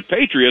feel if the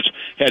Patriots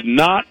had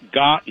not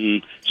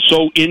gotten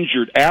so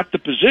injured at the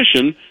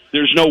position,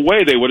 there's no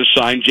way they would have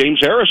signed James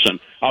Harrison.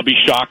 I'll be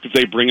shocked if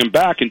they bring him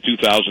back in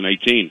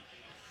 2018.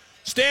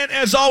 Stan,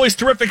 as always,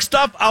 terrific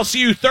stuff. I'll see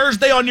you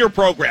Thursday on your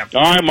program.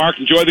 All right, Mark,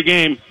 enjoy the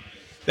game.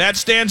 That's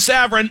Stan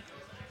Savran.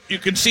 You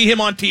can see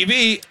him on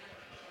TV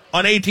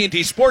on AT&T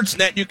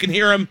Sportsnet. You can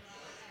hear him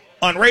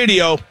on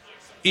radio,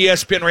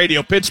 ESPN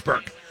Radio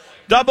Pittsburgh.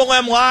 Double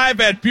M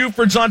Live at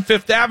Buford's on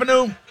Fifth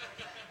Avenue.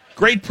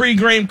 Great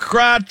pregame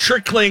crowd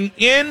trickling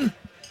in.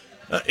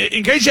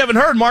 In case you haven't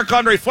heard,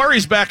 Marc-Andre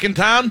Fleury's back in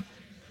town.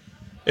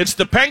 It's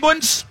the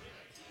Penguins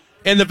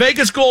and the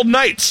Vegas Golden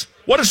Knights.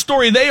 What a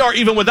story they are,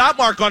 even without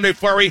Marc-Andre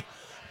Fleury.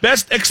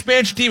 Best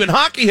expansion team in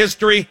hockey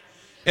history,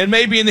 and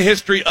maybe in the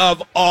history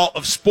of all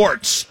of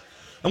sports.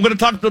 I'm going to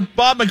talk to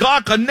Bob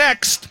McLaughlin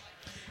next.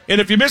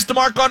 And if you missed the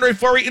Marc-Andre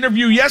Fleury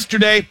interview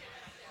yesterday,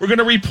 we're going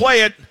to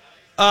replay it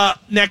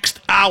next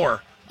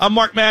hour. I'm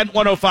Mark Madden,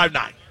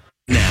 105.9.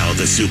 Now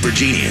the super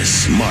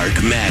genius, Mark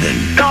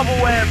Madden.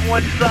 Double M,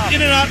 what's up?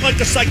 In and out like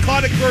a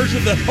psychotic version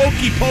of the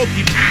hokey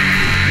pokey.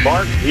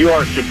 Mark, you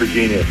are super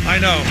genius. I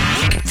know.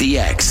 The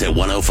X at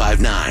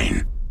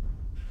 105.9.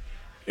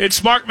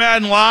 It's Mark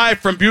Madden live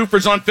from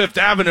Buford's on Fifth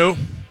Avenue.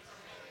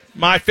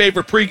 My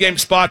favorite pregame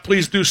spot.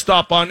 Please do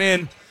stop on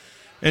in.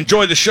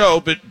 Enjoy the show,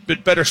 but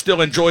better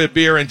still enjoy a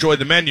beer, enjoy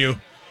the menu.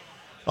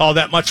 All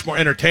that much more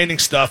entertaining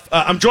stuff.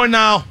 I'm joined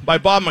now by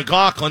Bob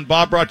McLaughlin.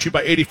 Bob, brought to you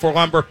by 84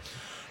 Lumber.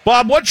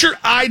 Bob, what's your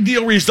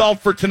ideal result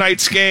for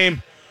tonight's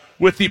game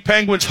with the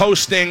Penguins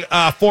hosting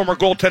former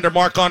goaltender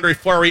Marc-Andre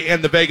Fleury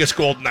and the Vegas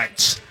Golden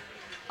Knights?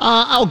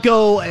 I'll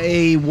go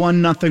a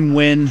 1-0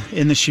 win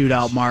in the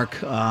shootout, Mark.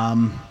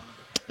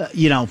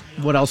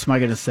 What else am I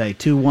going to say?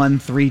 2-1,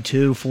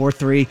 3-2,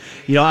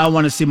 4-3. I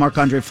want to see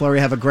Marc-Andre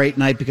Fleury have a great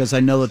night because I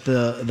know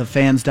that the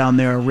fans down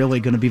there are really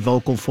going to be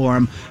vocal for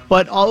him.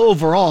 But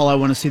overall, I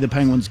want to see the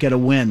Penguins get a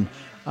win.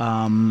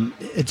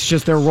 It's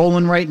just they're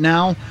rolling right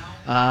now.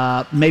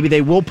 Maybe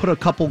they will put a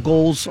couple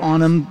goals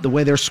on them the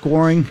way they're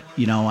scoring.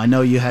 I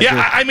know you had.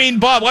 Yeah, I mean,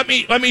 Bob, let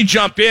me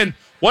jump in.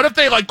 What if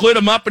they lit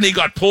him up and he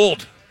got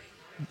pulled?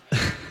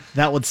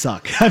 That would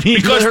suck. I mean,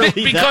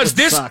 because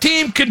this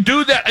team can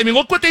do that. I mean,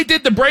 look what they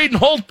did to Braden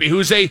Holtby,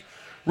 who's a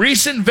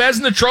recent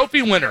Vezina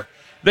Trophy winner.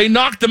 They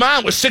knocked him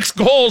out with 6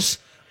 goals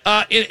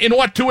in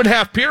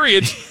 2.5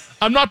 periods.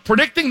 I'm not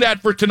predicting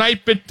that for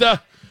tonight, but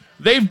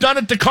they've done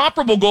it to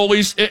comparable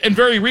goalies, and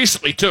very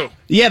recently, too.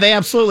 Yeah, they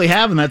absolutely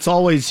have, and that's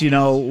always,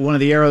 one of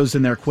the arrows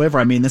in their quiver.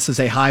 I mean, this is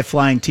a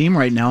high-flying team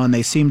right now, and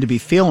they seem to be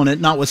feeling it,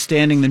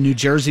 notwithstanding the New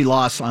Jersey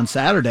loss on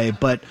Saturday.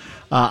 But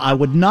I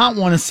would not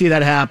want to see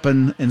that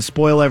happen and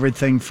spoil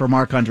everything for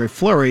Marc-Andre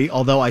Fleury,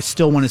 although I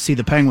still want to see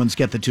the Penguins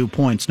get the 2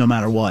 points no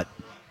matter what.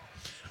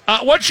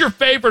 What's your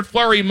favorite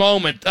Fleury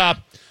moment?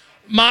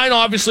 Mine,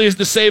 obviously, is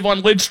the save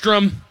on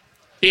Lidstrom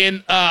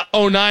in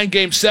 09,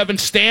 Game 7.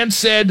 Stan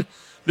said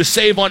the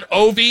save on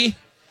Ovi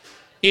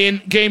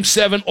in Game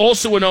 7,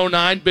 also in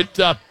 09,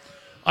 but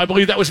I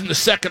believe that was in the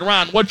second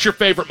round. What's your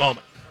favorite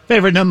moment?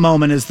 Favorite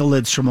moment is the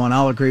Lidstrom one.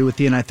 I'll agree with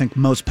you, and I think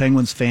most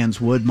Penguins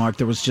fans would, Mark.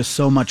 There was just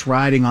so much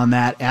riding on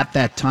that at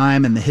that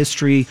time and the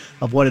history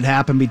of what had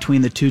happened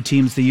between the two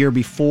teams the year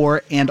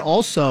before, and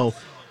also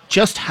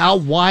just how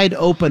wide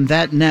open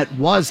that net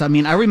was. I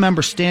mean, I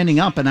remember standing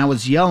up and I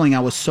was yelling. I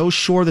was so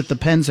sure that the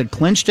Pens had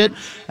clinched it,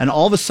 and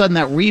all of a sudden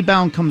that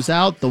rebound comes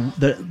out.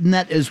 The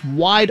net is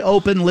wide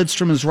open.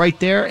 Lidstrom is right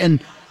there,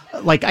 and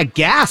I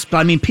gasped.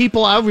 I mean,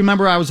 I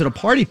remember I was at a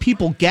party.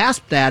 People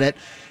gasped at it.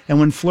 And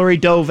when Fleury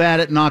dove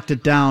at it, knocked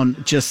it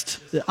down, just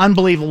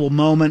unbelievable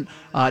moment,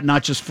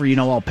 not just for,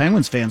 all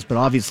Penguins fans, but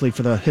obviously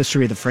for the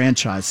history of the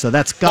franchise. So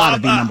that's got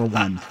to be number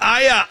one.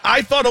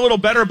 I thought a little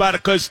better about it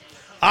because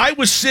I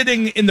was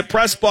sitting in the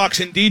press box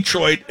in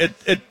Detroit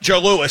at Joe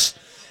Louis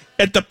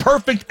at the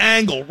perfect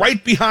angle,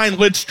 right behind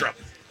Lidstrom.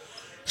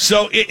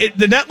 So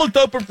the net looked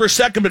open for a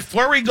second, but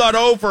Fleury got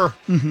over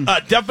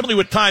definitely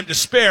with time to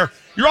spare.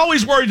 You're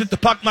always worried that the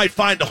puck might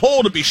find a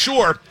hole, to be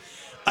sure.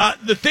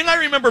 The thing I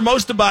remember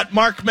most about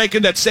Mark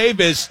making that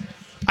save is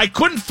I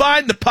couldn't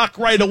find the puck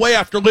right away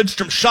after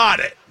Lidstrom shot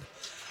it.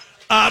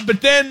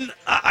 But then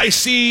I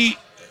see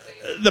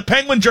the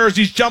Penguin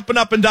jerseys jumping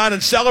up and down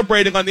and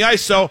celebrating on the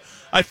ice, so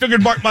I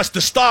figured Mark must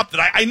have stopped it.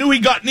 I knew he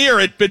got near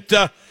it, but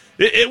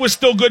it was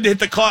still good to hit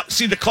the clock,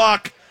 see the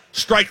clock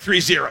strike 3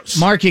 zeros.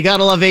 Mark, you got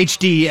to love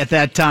HD at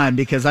that time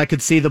because I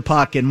could see the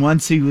puck, and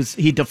once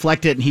he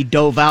deflected and he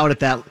dove out at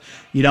that,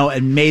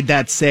 and made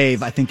that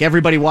save, I think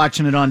everybody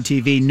watching it on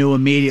TV knew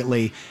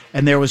immediately,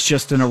 and there was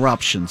just an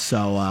eruption.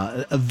 So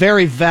a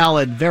very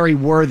valid, very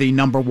worthy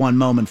number one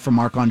moment for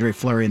Marc-Andre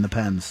Fleury and the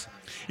Pens.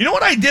 You know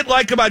what I did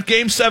like about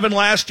Game 7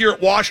 last year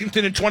at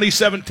Washington in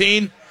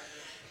 2017?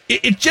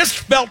 It just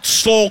felt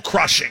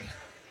soul-crushing.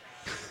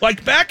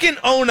 Like back in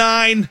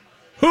 2009,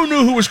 who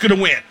knew who was going to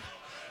win?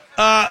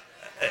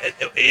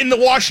 In the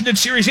Washington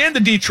series and the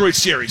Detroit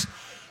series.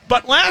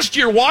 But last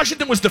year,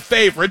 Washington was the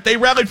favorite. They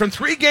rallied from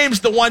 3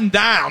 games to 1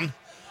 down,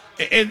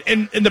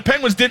 and the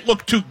Penguins didn't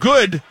look too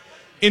good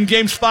in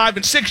Games 5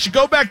 and 6. You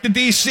go back to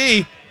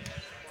D.C.,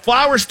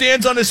 Flower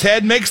stands on his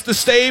head, makes the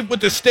save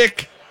with the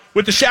stick,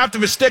 with the shaft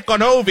of his stick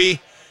on Ovi,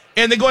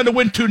 and they're going to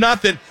win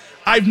 2-0.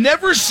 I've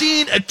never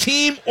seen a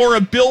team or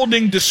a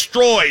building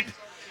destroyed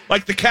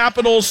like the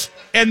Capitals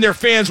and their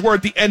fans were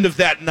at the end of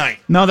that night.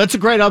 No, that's a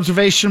great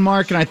observation,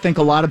 Mark, and I think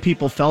a lot of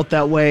people felt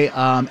that way.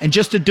 And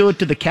just to do it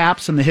to the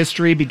Caps and the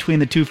history between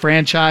the two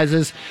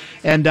franchises,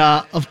 and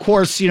of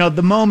course,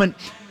 the moment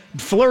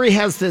Fleury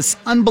has this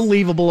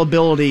unbelievable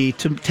ability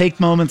to take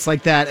moments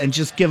like that and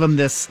just give them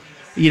this,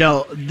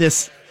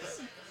 this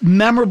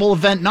memorable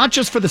event, not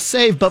just for the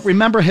save, but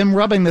remember him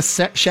rubbing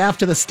the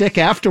shaft of the stick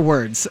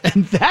afterwards.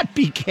 And that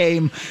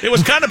became... It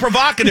was kind of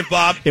provocative,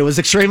 Bob. It was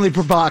extremely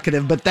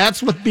provocative, but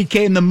that's what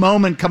became the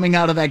moment coming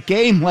out of that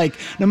game. Like,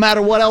 no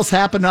matter what else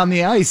happened on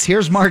the ice,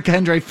 here's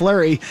Marc-Andre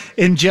Fleury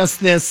in just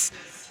this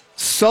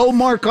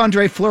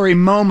Marc-Andre Fleury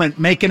moment,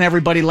 making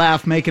everybody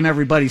laugh, making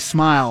everybody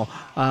smile.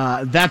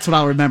 That's what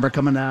I'll remember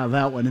coming out of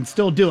that one, and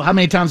still do. How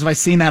many times have I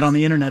seen that on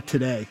the internet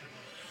today?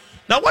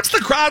 Now, what's the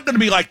crowd going to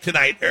be like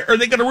tonight? Are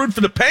they going to root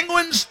for the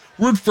Penguins,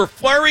 root for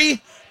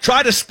Fleury,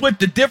 try to split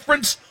the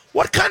difference?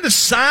 What kind of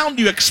sound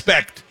do you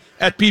expect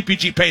at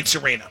PPG Paints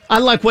Arena? I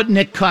like what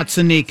Nick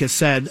Kotsanika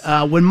said.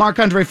 When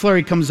Marc-Andre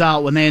Fleury comes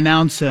out, when they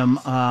announce him,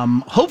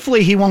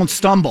 hopefully he won't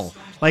stumble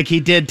like he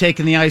did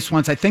taking the ice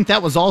once. I think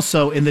that was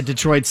also in the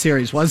Detroit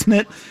series, wasn't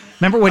it?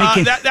 Remember when he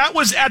came? That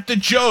was at the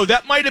Joe.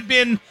 That might have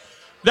been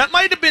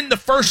the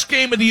first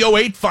game of the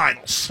 2008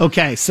 finals.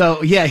 Okay,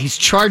 so yeah, he's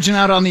charging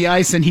out on the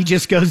ice and he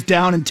just goes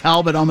down and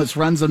Talbot almost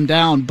runs him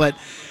down. But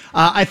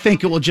I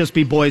think it will just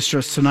be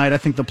boisterous tonight. I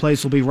think the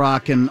place will be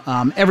rocking.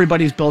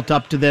 Everybody's built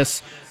up to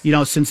this,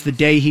 since the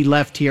day he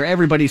left here.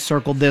 Everybody's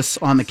circled this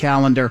on the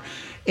calendar.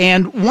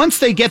 And once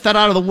they get that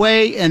out of the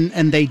way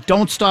and they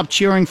don't stop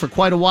cheering for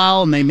quite a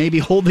while and they maybe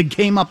hold the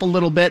game up a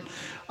little bit,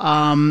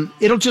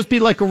 it'll just be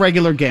like a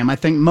regular game. I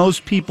think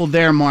most people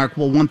there, Mark,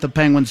 will want the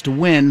Penguins to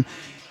win,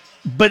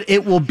 but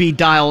it will be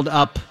dialed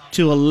up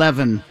to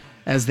 11,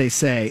 as they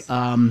say.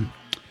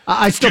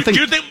 I still think.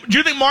 Do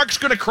you think Mark's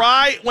going to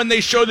cry when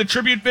they show the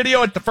tribute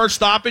video at the first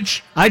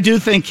stoppage? I do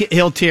think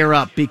he'll tear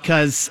up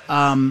because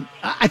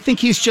I think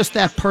he's just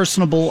that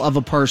personable of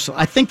a person.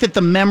 I think that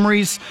the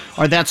memories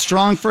are that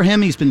strong for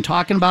him. He's been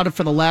talking about it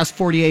for the last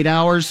 48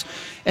 hours.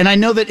 And I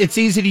know that it's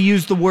easy to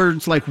use the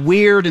words like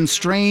weird and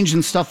strange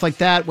and stuff like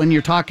that when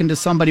you're talking to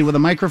somebody with a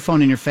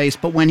microphone in your face.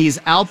 But when he's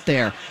out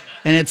there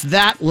and it's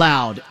that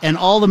loud and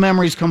all the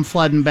memories come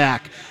flooding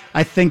back,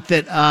 I think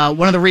that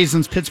one of the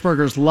reasons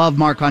Pittsburghers love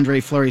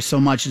Marc-Andre Fleury so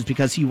much is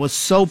because he was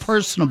so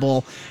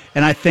personable,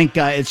 and I think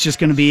it's just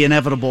going to be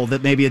inevitable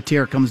that maybe a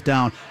tear comes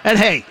down. And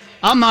hey,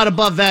 I'm not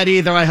above that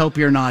either. I hope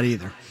you're not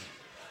either.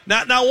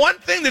 Now, one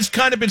thing that's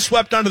kind of been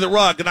swept under the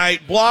rug, and I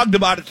blogged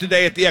about it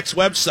today at the X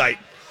website,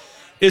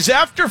 is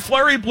after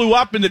Fleury blew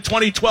up in the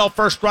 2012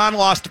 first-round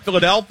loss to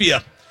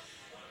Philadelphia,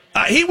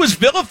 he was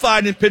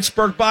vilified in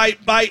Pittsburgh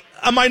by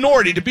a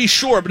minority, to be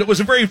sure, but it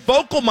was a very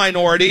vocal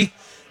minority.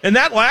 And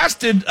that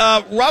lasted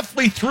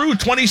roughly through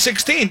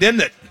 2016,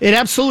 didn't it? It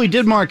absolutely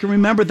did, Mark. And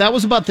remember, that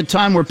was about the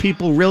time where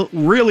people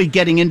really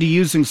getting into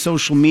using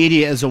social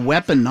media as a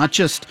weapon, not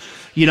just,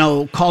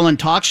 calling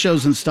talk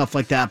shows and stuff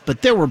like that,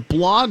 but there were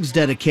blogs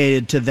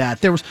dedicated to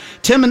that. There was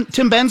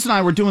Tim Benz and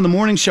I were doing the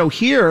morning show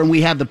here, and we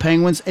had the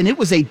Penguins, and it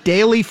was a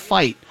daily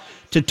fight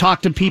to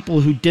talk to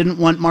people who didn't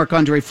want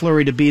Marc-Andre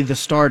Fleury to be the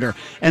starter.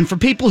 And for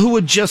people who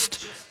would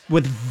just,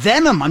 with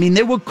venom,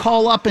 they would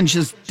call up and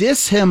just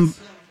diss him,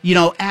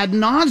 ad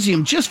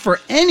nauseum, just for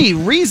any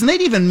reason.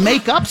 They'd even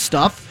make up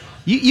stuff.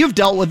 You've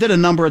dealt with it a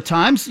number of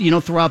times,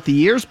 throughout the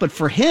years. But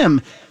for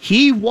him,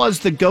 he was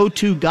the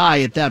go-to guy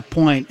at that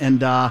point,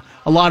 and a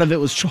lot of it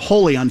was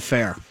wholly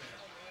unfair.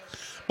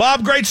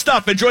 Bob, great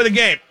stuff. Enjoy the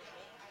game.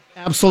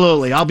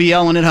 Absolutely. I'll be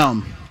yelling at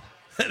home.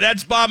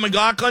 That's Bob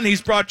McLaughlin.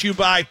 He's brought to you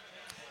by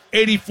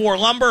 84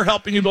 Lumber,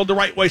 helping you build the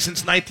right way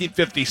since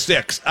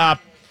 1956.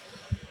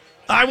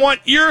 I want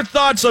your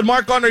thoughts on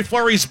Marc-Andre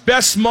Fleury's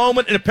best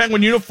moment in a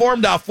Penguin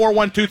uniform. Dial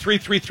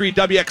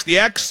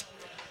 412-333-WXDX.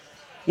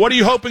 What are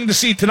you hoping to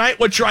see tonight?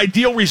 What's your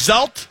ideal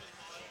result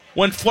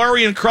when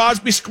Fleury and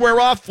Crosby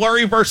square off?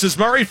 Fleury versus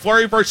Murray,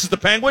 Fleury versus the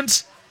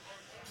Penguins.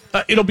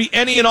 it'll be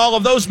any and all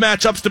of those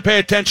matchups to pay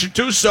attention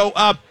to. So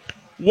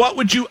what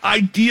would you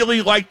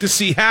ideally like to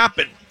see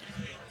happen?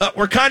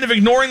 We're kind of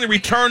ignoring the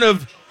return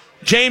of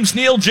James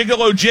Neal,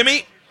 Gigolo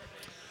Jimmy.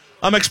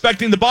 I'm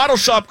expecting the Bottle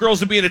Shop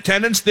girls to be in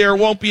attendance. There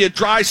won't be a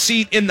dry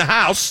seat in the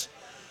house.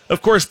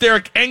 Of course,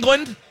 Derek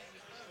Englund,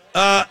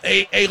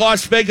 a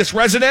Las Vegas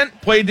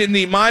resident, played in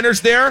the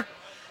minors there,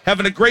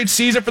 having a great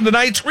season for the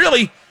Knights.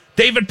 Really,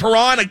 David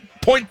Perron, a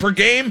point per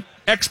game,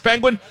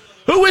 ex-Penguin.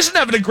 Who isn't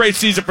having a great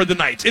season for the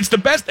Knights? It's the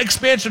best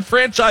expansion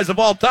franchise of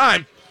all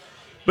time,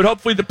 but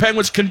hopefully the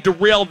Penguins can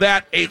derail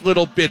that a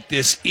little bit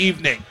this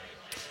evening.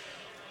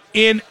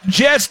 In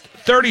just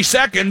 30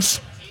 seconds,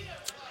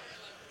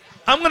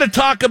 I'm going to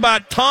talk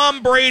about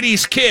Tom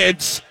Brady's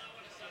kids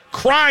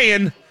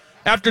crying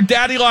after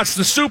Daddy lost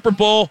the Super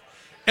Bowl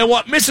and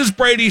what Mrs.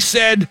 Brady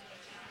said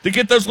to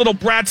get those little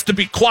brats to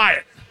be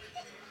quiet.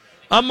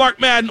 I'm Mark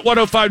Madden,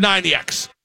 105.9 The X.